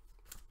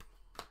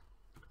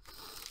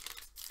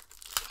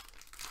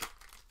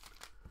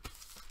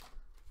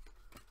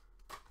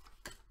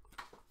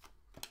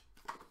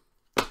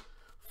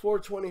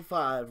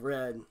 $4.25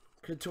 red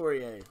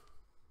Couturier.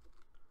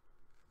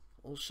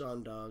 Old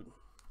Sean Dog.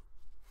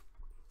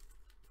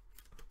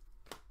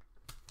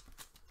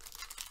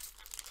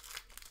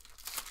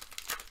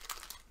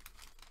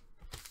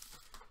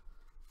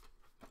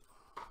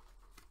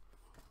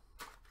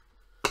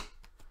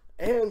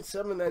 And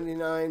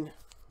 $7.99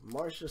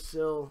 Marcia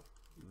Sill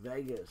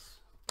Vegas.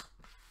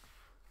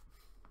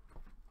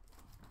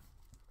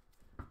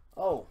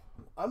 Oh,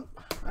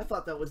 I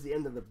thought that was the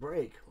end of the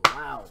break.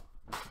 Wow.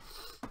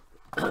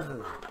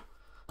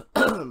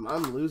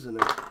 I'm losing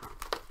it.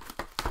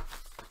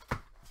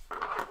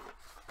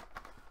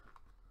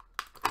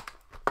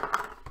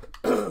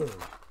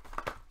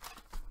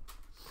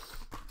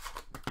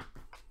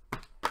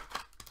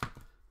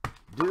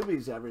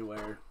 Doobies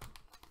everywhere.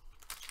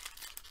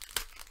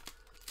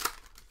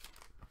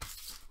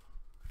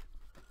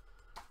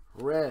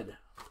 Red,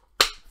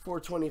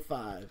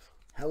 $4.25.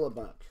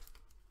 Hellebuck.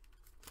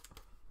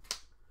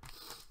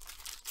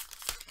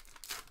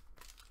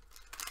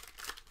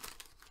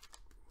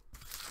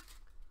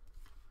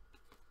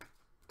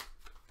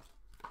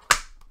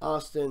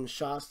 Austin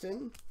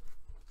Shostin,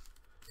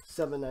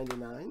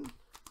 $7.99.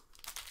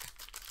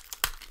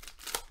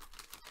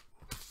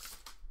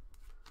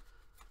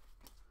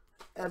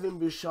 Evan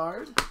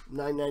Bouchard,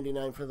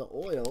 $9.99 for the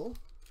oil.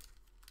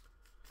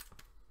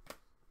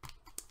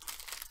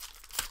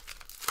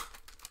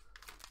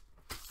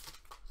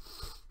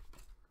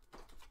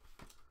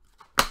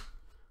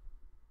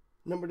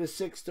 Number to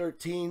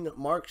 613,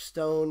 Mark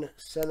Stone,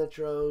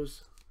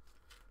 Senatros.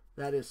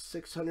 That is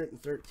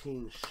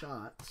 613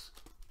 shots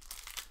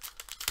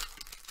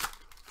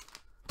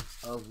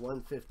of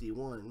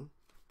 151.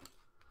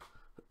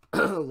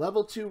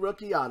 Level 2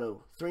 rookie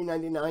auto,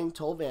 $3.99,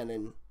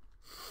 Tolvanen.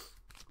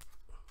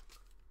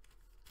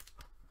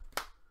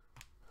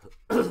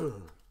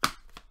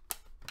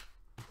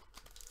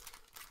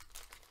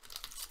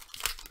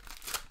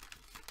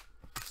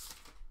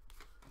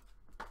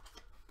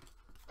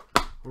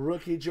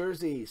 Rookie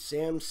jersey,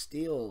 Sam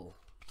Steele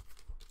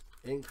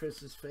in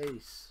Chris's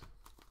face.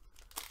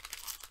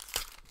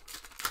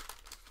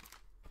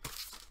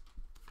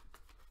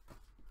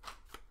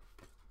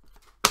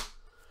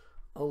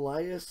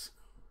 Elias.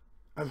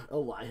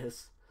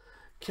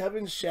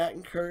 Kevin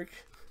Shattenkirk.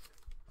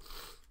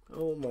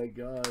 Oh my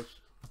gosh.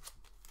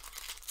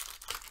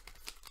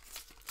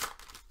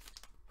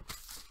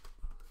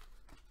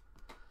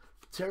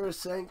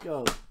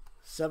 Tarasenko,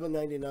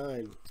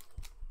 $7.99.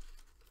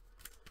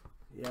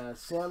 Yeah,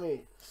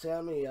 Sammy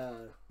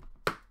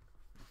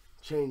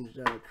changed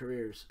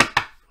careers.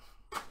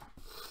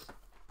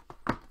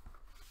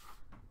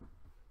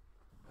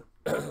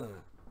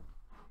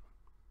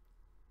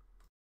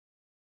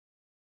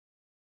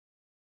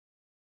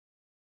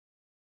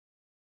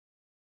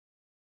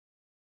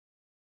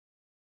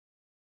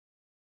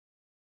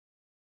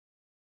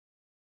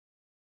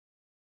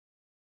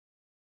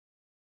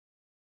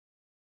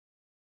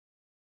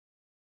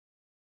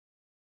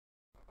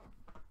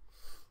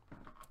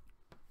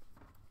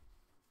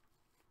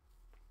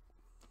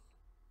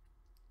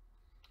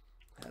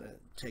 Gotta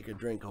take a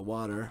drink of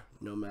water,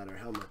 no matter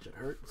how much it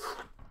hurts.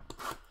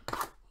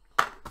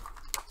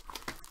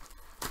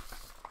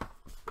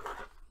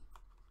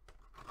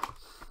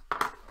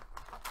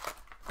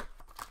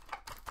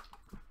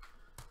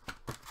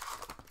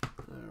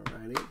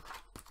 Alrighty.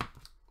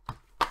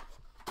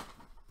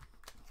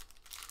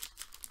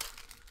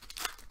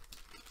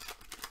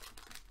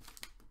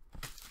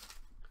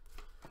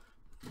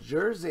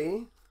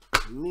 Jersey,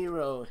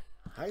 Miro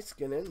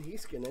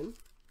Heiskanen.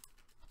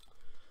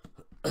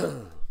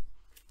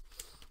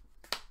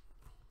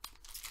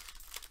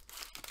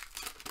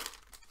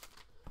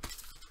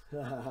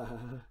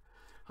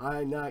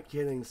 I'm not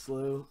kidding,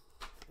 Slew.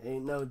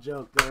 Ain't no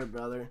joke there,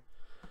 brother.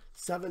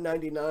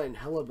 $7.99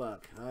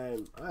 Hellebuck.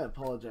 I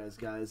apologize,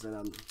 guys, that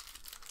I'm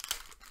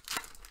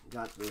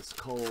got this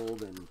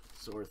cold and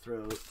sore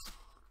throat.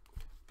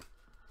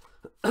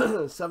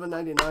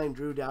 $7.99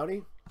 Drew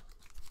Doughty.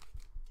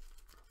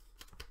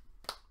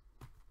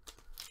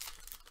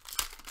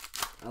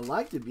 I'd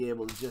like to be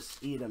able to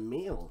just eat a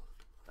meal.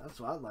 That's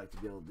what I'd like to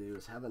be able to do,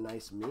 is have a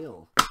nice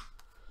meal.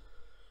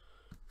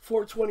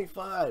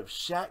 $4.25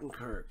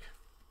 Shattenkirk.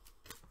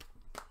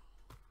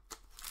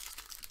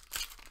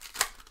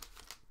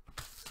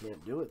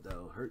 Can't do it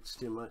though. Hurts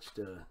too much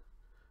to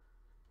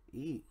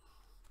eat.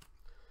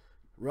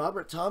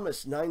 Robert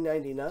Thomas,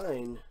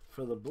 $9.99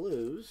 for the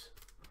Blues.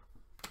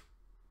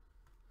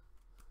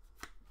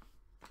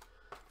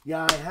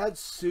 Yeah, I had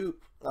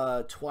soup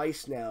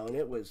twice now, and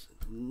it was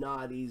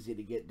not easy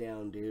to get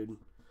down, dude.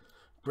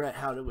 Brett,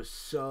 how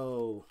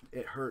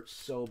it hurts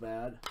so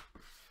bad.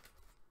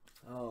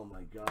 Oh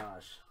my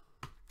gosh.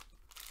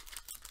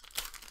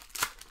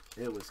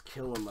 It was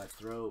killing my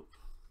throat.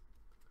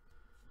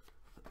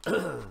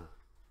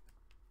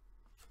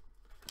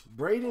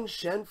 Braden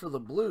Shen for the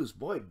Blues.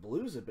 Boy,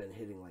 Blues have been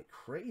hitting like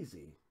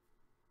crazy.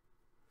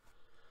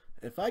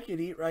 If I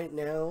could eat right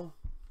now,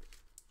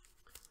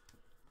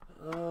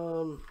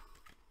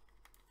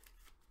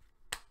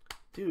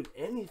 dude,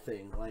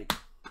 anything like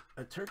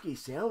a turkey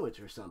sandwich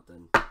or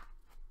something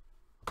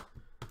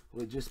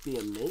would just be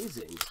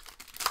amazing.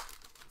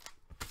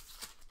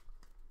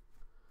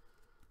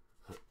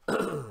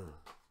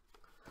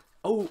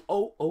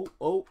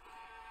 Oh.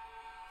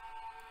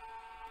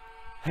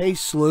 Hey,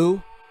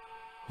 Slew.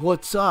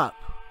 What's up?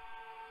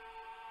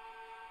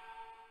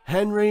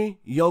 Henry,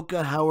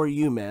 Yoka, how are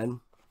you,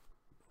 man?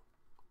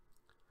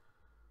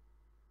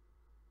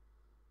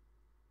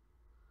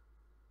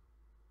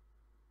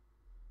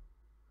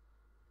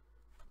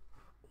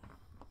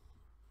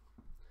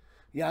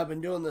 Yeah, I've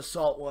been doing the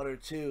salt water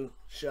too,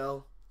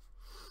 Shell.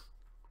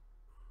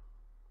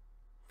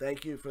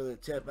 Thank you for the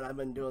tip, but I've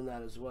been doing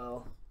that as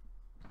well.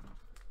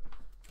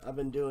 I've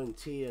been doing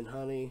tea and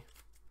honey.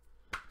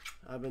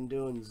 I've been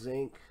doing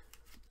zinc.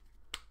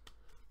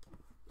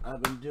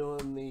 I've been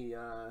doing the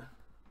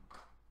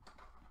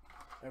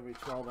every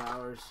 12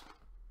 hours.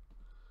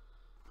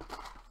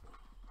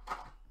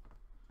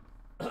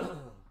 And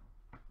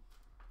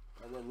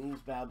then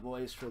these bad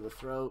boys for the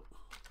throat.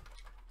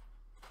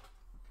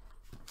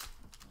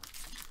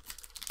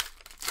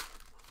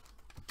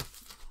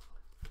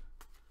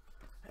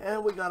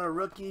 And we got a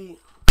rookie,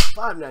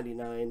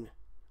 $5.99,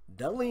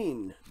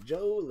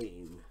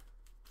 Jolene.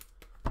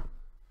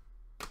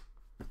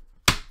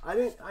 I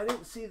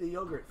didn't see the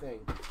yogurt thing.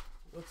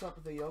 What's up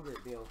with the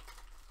yogurt deal?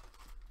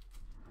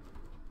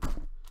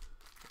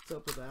 What's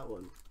up with that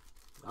one?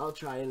 I'll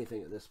try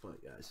anything at this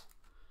point, guys.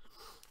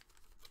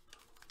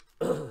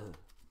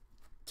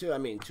 To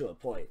a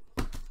point.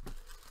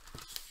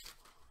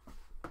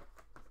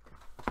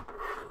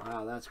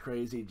 Wow, that's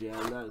crazy,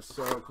 Jan. That is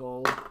so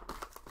cold.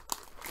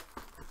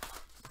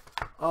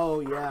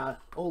 Oh yeah.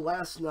 Oh,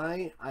 last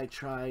night I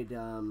tried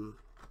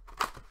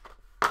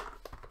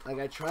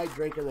I tried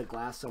drinking a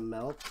glass of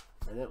milk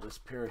and it was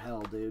pure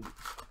hell, dude.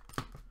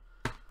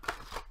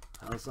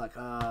 I was like,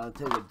 I'll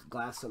take a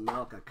glass of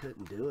milk. I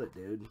couldn't do it,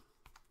 dude.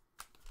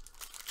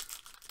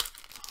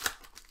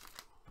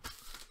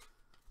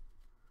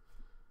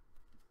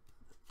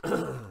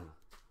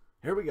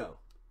 Here we go.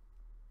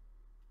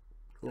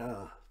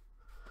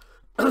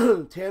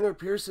 Tanner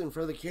Pearson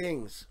for the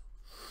Kings.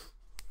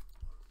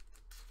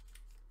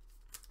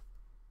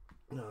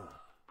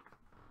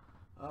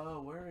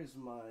 Where is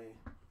my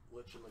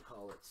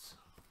whatchamacallits?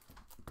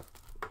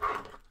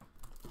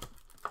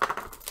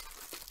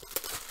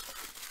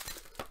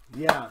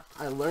 Yeah,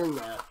 I learned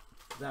that.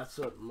 That's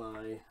what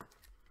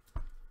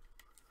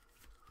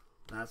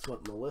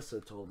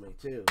Melissa told me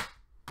too.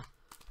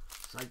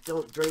 It's like,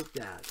 don't drink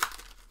that.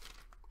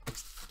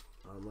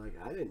 I'm like,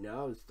 I didn't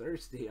know I was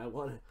thirsty.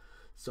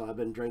 So I've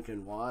been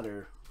drinking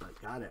water. But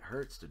God, it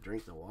hurts to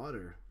drink the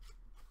water.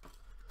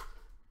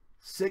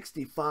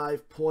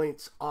 65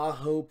 points,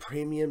 Aho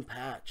Premium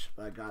Patch.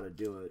 But I gotta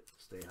do it.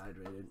 Stay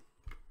hydrated.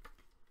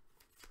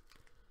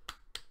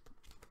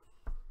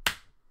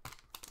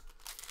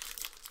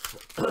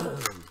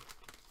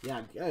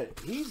 Yeah,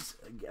 he's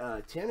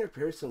Tanner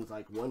Pearson's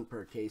like one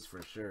per case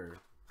for sure.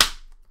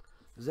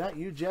 Is that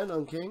you, Jen,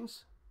 on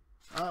Kings?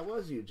 It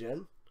was you,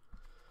 Jen.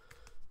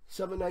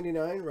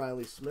 $7.99,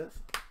 Riley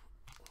Smith.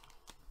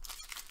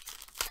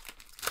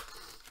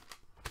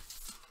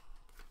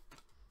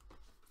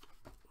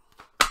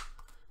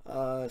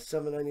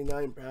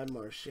 $7.99, Brad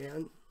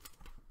Marchand.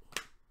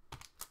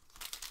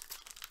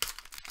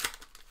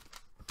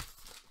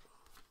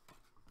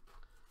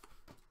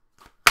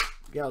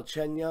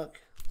 Galchenyuk,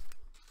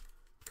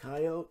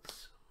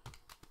 Coyotes.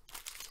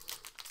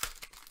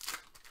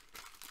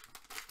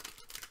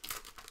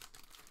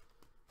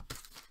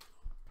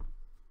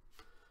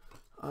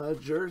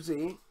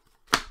 Jersey,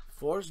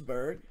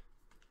 Forsberg.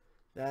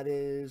 That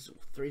is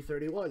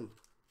 331,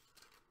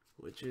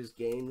 which is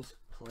games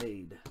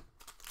played.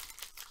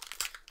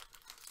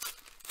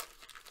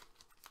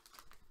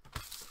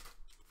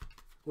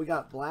 We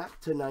got black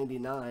to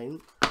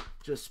 99,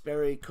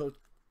 Jesperi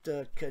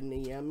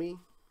Kotkaniemi.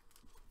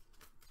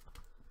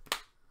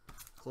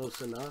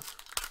 Close enough.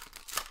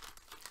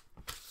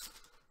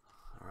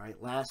 All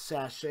right, last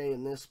sachet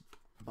in this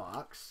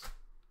box.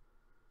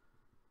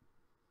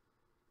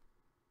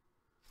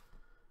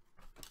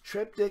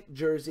 Triptych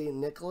jersey,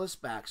 Nicholas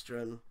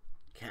Backstrom,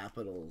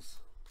 Capitals.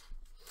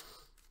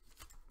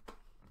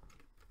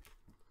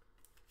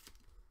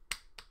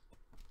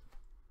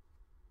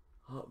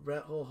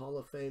 Brett Hull Hall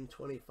of Fame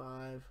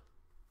 25.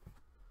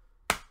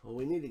 Well,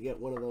 we need to get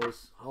one of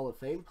those Hall of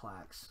Fame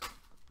plaques.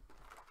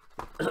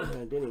 I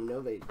didn't even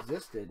know they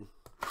existed.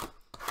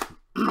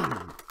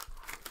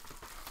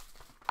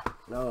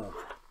 No.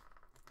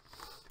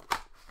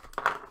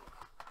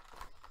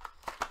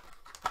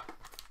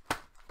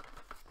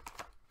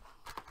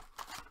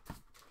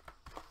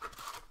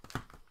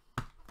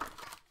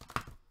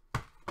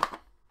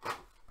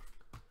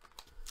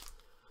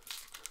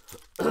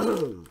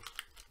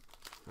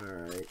 All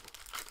right.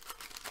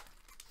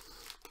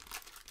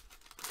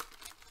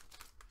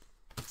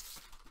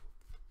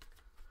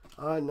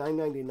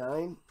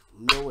 $9.99.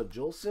 Noah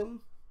Juleson.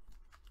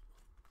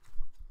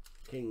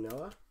 King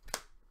Noah.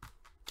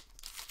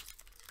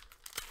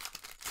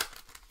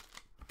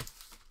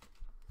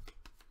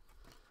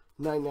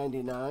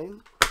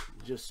 $9.99.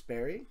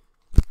 Jesperi.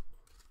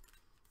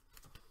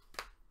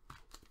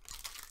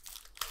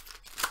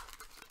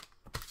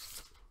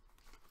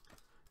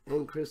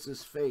 In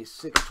Chris's face,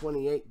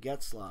 628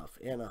 Getzlaf,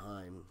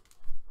 Anaheim.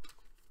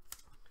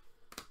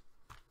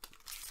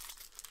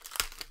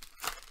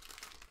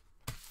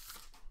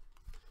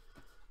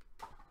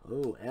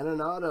 Oh, and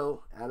an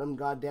auto, Adam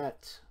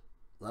Gaudette,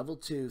 level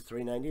 2,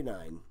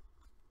 $3.99.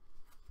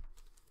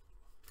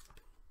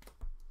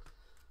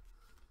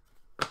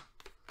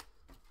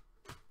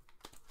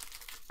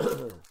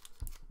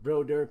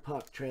 Brodeur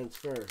Puck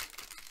transfer.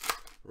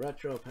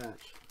 Retro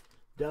patch.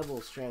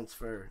 Devils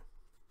transfer.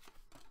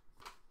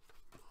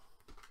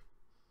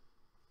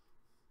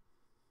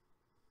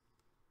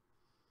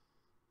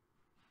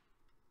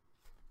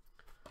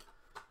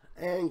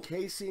 And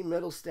Casey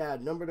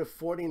Middlestad, number to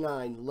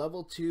 49,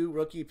 level 2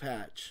 rookie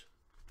patch.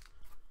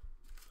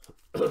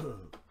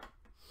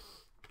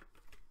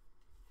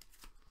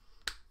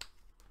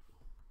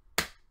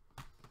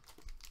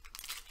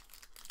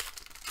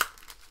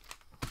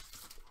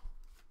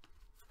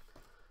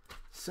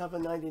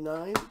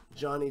 $7.99,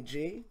 Johnny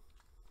G.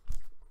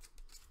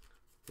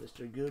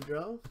 Mr.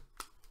 Goudreau.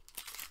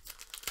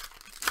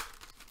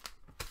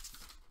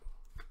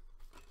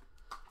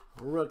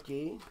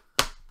 Rookie.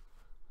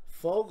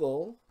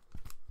 Fogle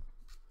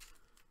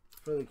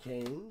for the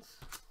Canes.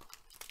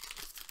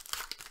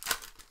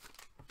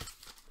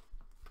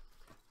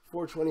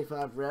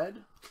 $4.25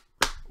 red.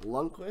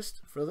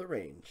 Lundqvist for the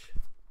Range.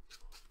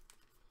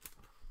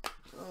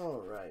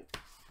 All right.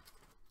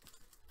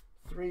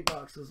 3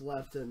 boxes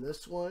left in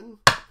this one.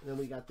 And then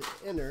we got the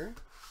inner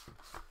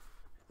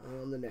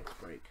on the next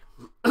break.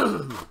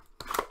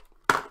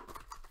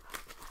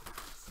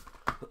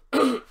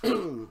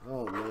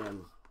 Oh,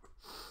 man.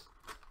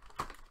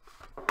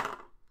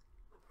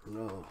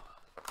 No.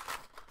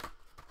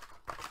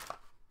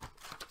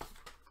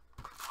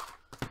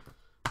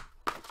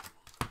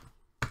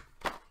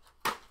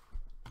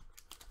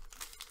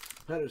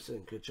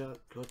 Pedersen, Kachuk,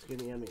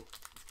 Kotkaniemi.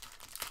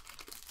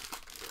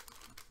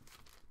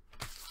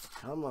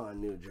 Come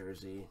on, New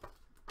Jersey.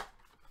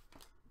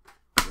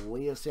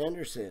 Leah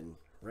Sanderson,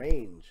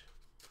 Range.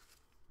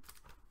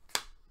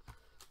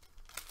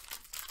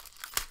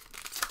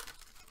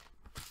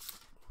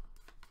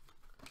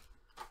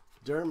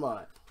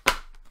 Dermott.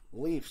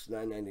 Leafs,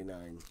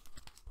 $9.99.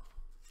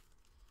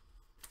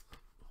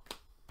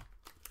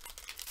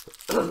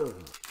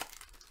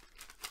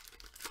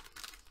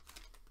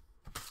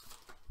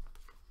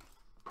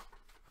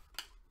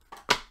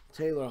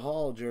 Taylor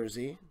Hall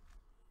jersey,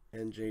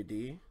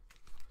 NJD.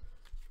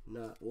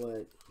 Not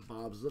what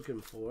Bob's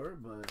looking for,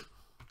 but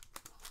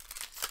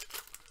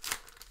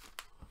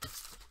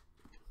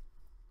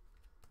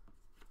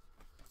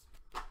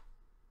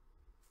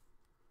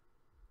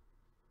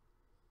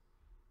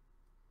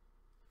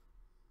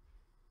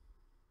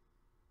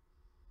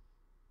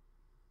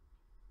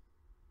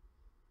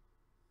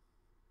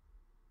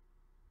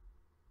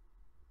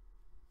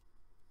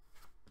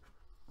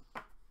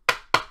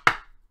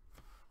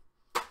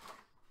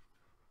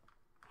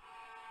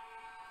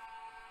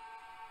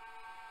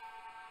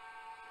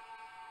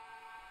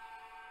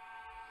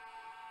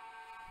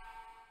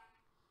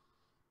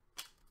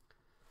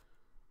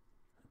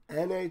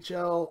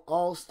NHL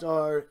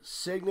All-Star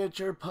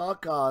Signature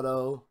Puck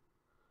Auto,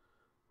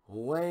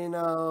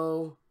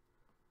 Wayno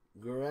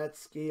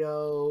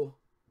Gretzky.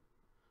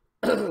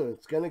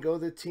 It's going to go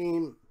the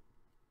team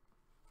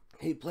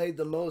he played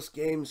the most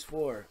games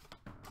for.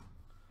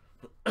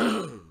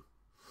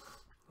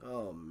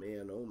 Oh,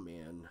 man. Oh,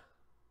 man.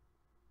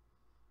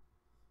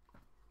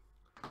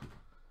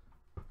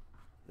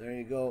 There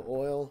you go,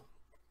 Oil.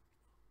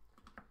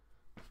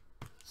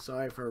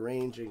 Sorry for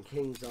Range and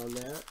Kings on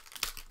that.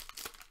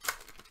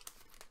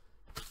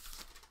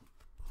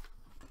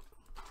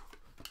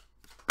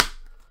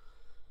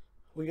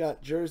 We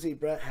got jersey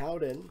Brett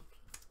Howden.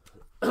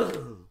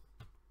 Oh,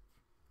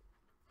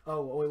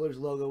 Oilers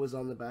logo was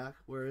on the back.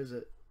 Where is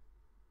it?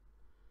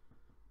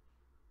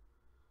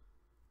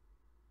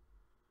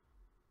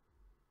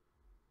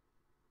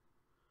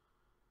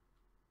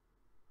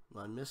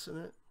 Am I missing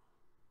it?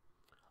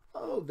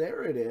 Oh,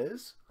 there it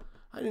is.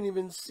 I didn't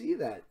even see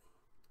that.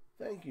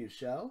 Thank you,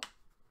 Shell.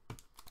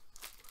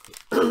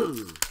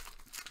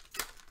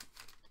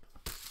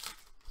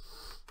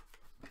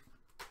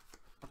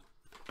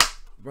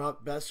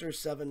 Brock Besser,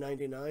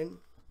 $7.99.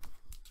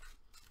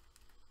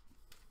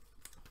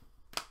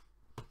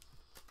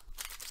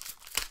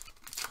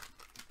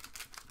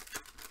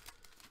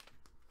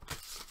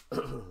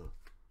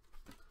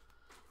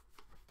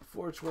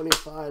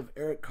 $4.25.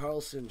 Erik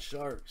Karlsson,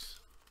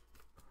 Sharks.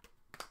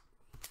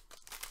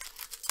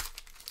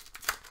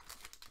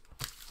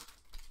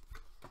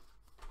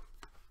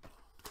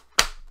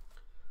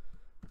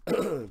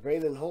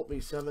 Braden Holtby,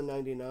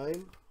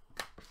 $7.99.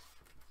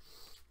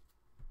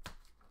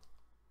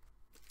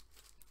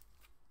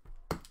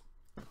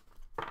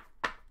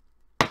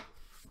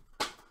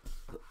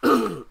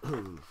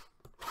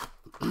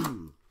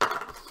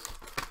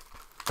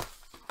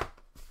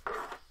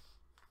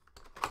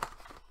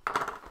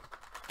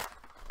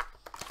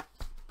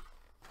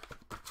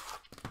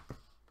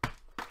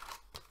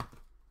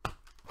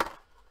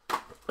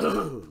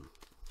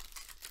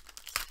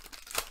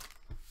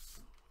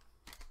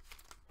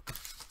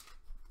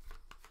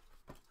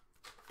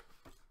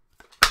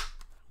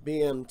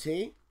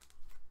 BMT.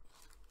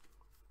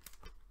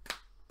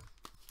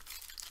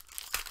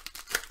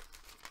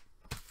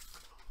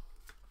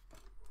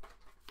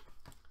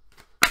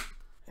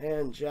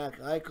 And Jack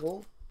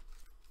Eichel.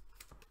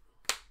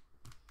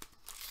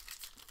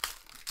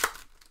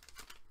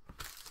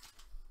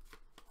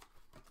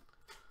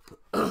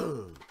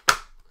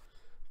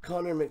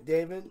 Connor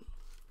McDavid.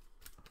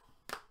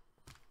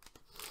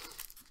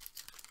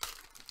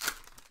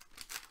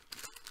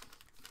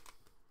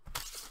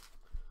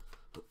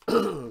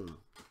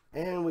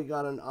 And we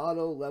got an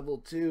auto level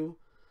 2,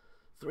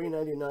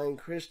 $3.99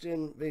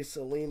 Christian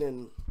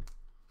Vesselinen,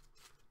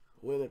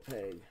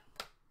 Winnipeg.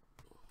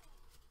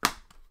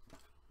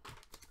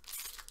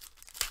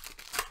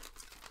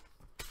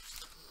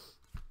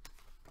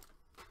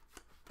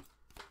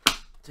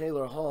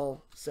 Taylor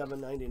Hall,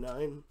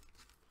 $7.99.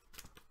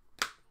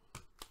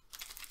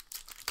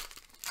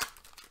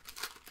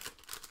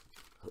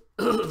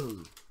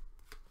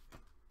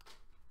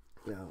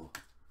 No.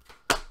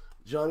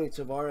 Johnny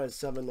Tavares,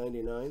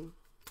 $7.99.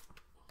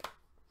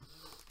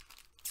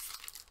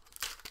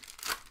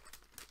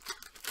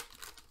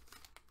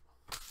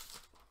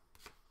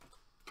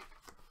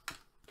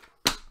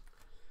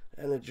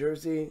 And a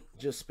jersey,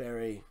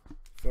 Jesperi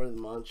for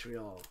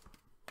Montreal.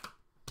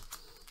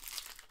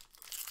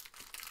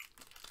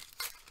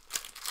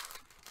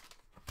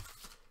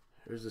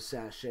 There's a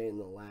sachet in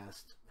the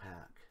last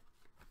pack.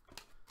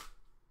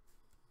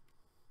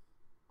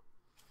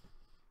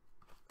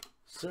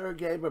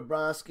 Sergei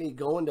Bobrovsky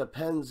going to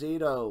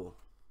Penzito.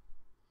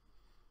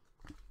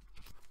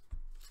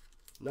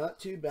 Not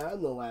too bad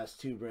in the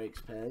last two breaks,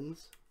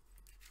 Pens.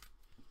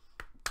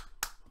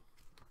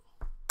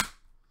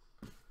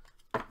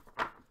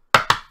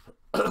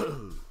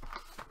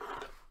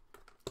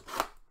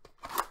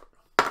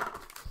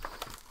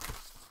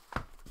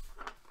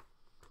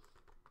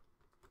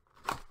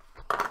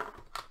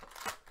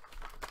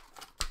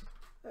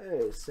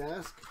 Hey,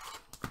 Sask.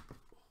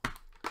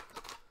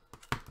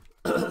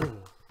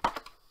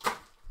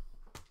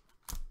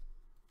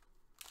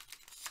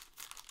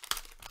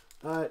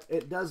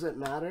 It doesn't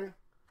matter.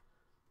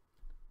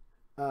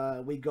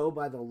 We go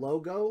by the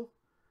logo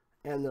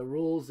and the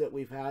rules that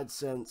we've had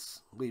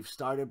since we've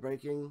started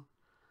breaking.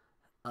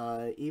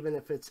 Even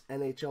if it's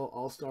NHL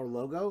All-Star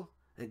logo,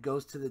 it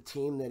goes to the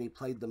team that he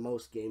played the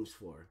most games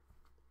for.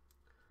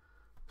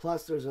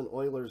 Plus, there's an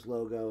Oilers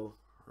logo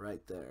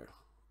right there.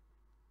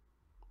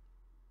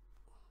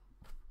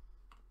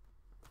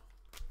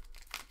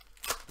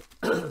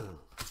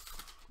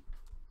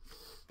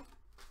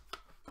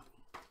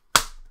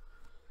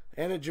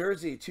 And a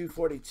jersey,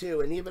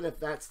 242. And even if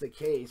that's the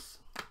case,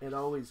 it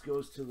always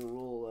goes to the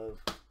rule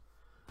of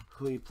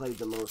who he played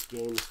the most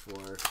games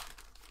for,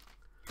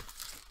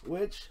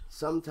 which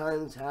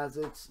sometimes has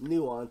its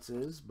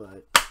nuances,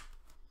 but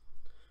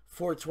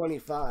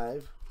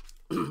 425.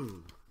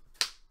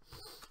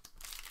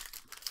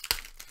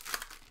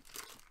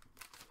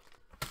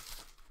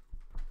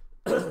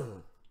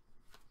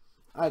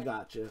 I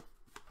gotcha.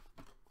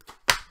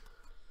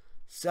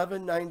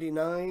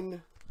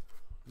 $7.99,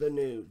 the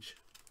Nuge.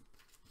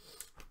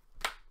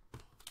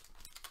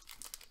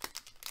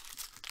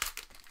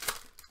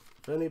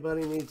 If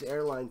anybody needs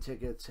airline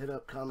tickets, hit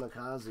up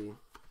Kamikaze.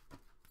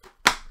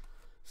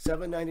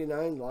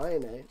 $7.99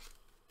 Lion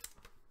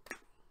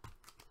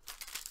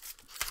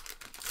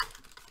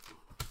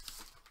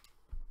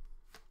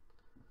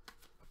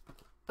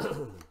A.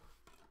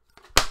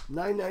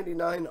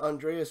 $9.99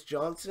 Andreas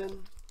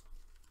Johnson,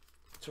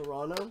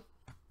 Toronto.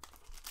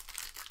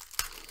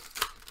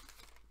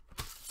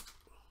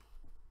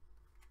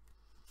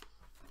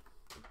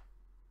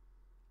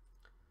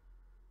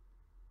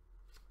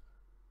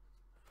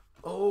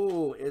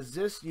 Oh, is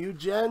this you,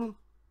 Jen?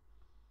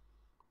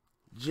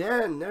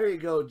 Jen, there you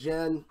go,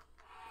 Jen.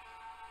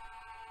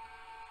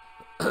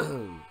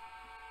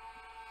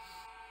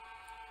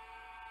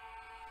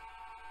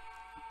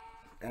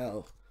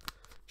 Ow.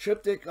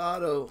 Triptych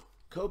Auto,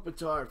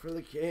 Kopitar for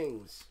the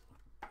Kings.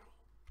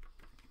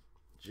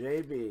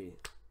 JB.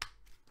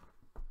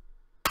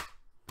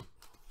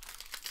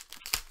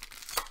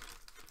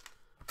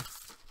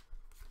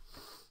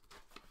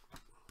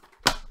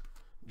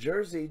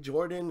 Jersey,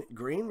 Jordan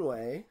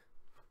Greenway.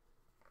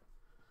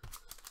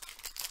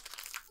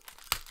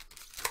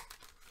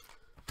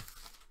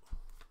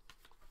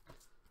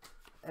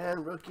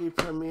 And rookie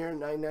premier,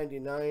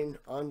 $9.99,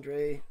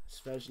 Andrei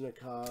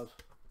Svechnikov.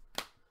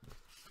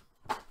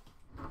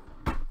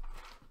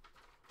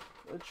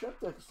 The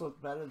triptychs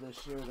look better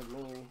this year to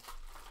me.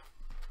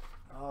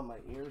 Oh, my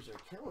ears are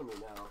killing me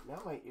now.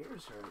 Now my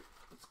ears hurt.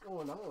 What's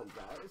going on,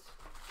 guys?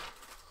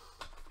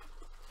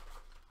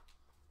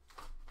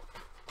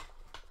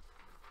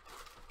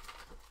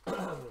 And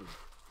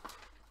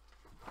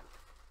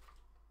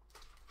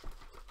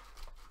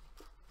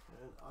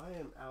I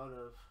am out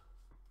of...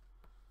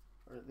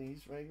 Are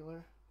these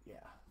regular?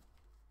 Yeah.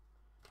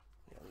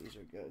 Yeah, these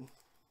are good.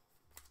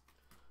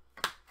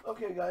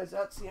 Okay, guys,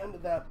 that's the end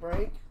of that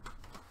break.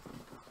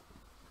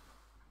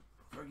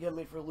 Forgive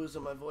me for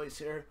losing my voice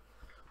here.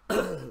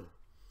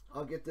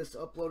 I'll get this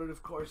uploaded,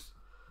 of course,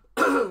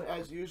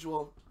 as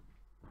usual.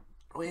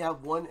 We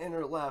have one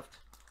inner left,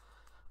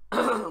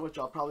 which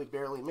I'll probably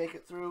barely make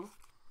it through.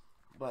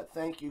 But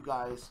thank you,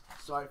 guys.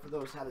 Sorry for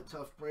those had a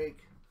tough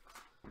break.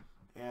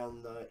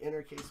 And the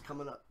inner case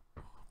coming up.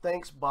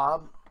 Thanks,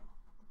 Bob.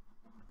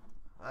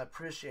 I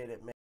appreciate it, man.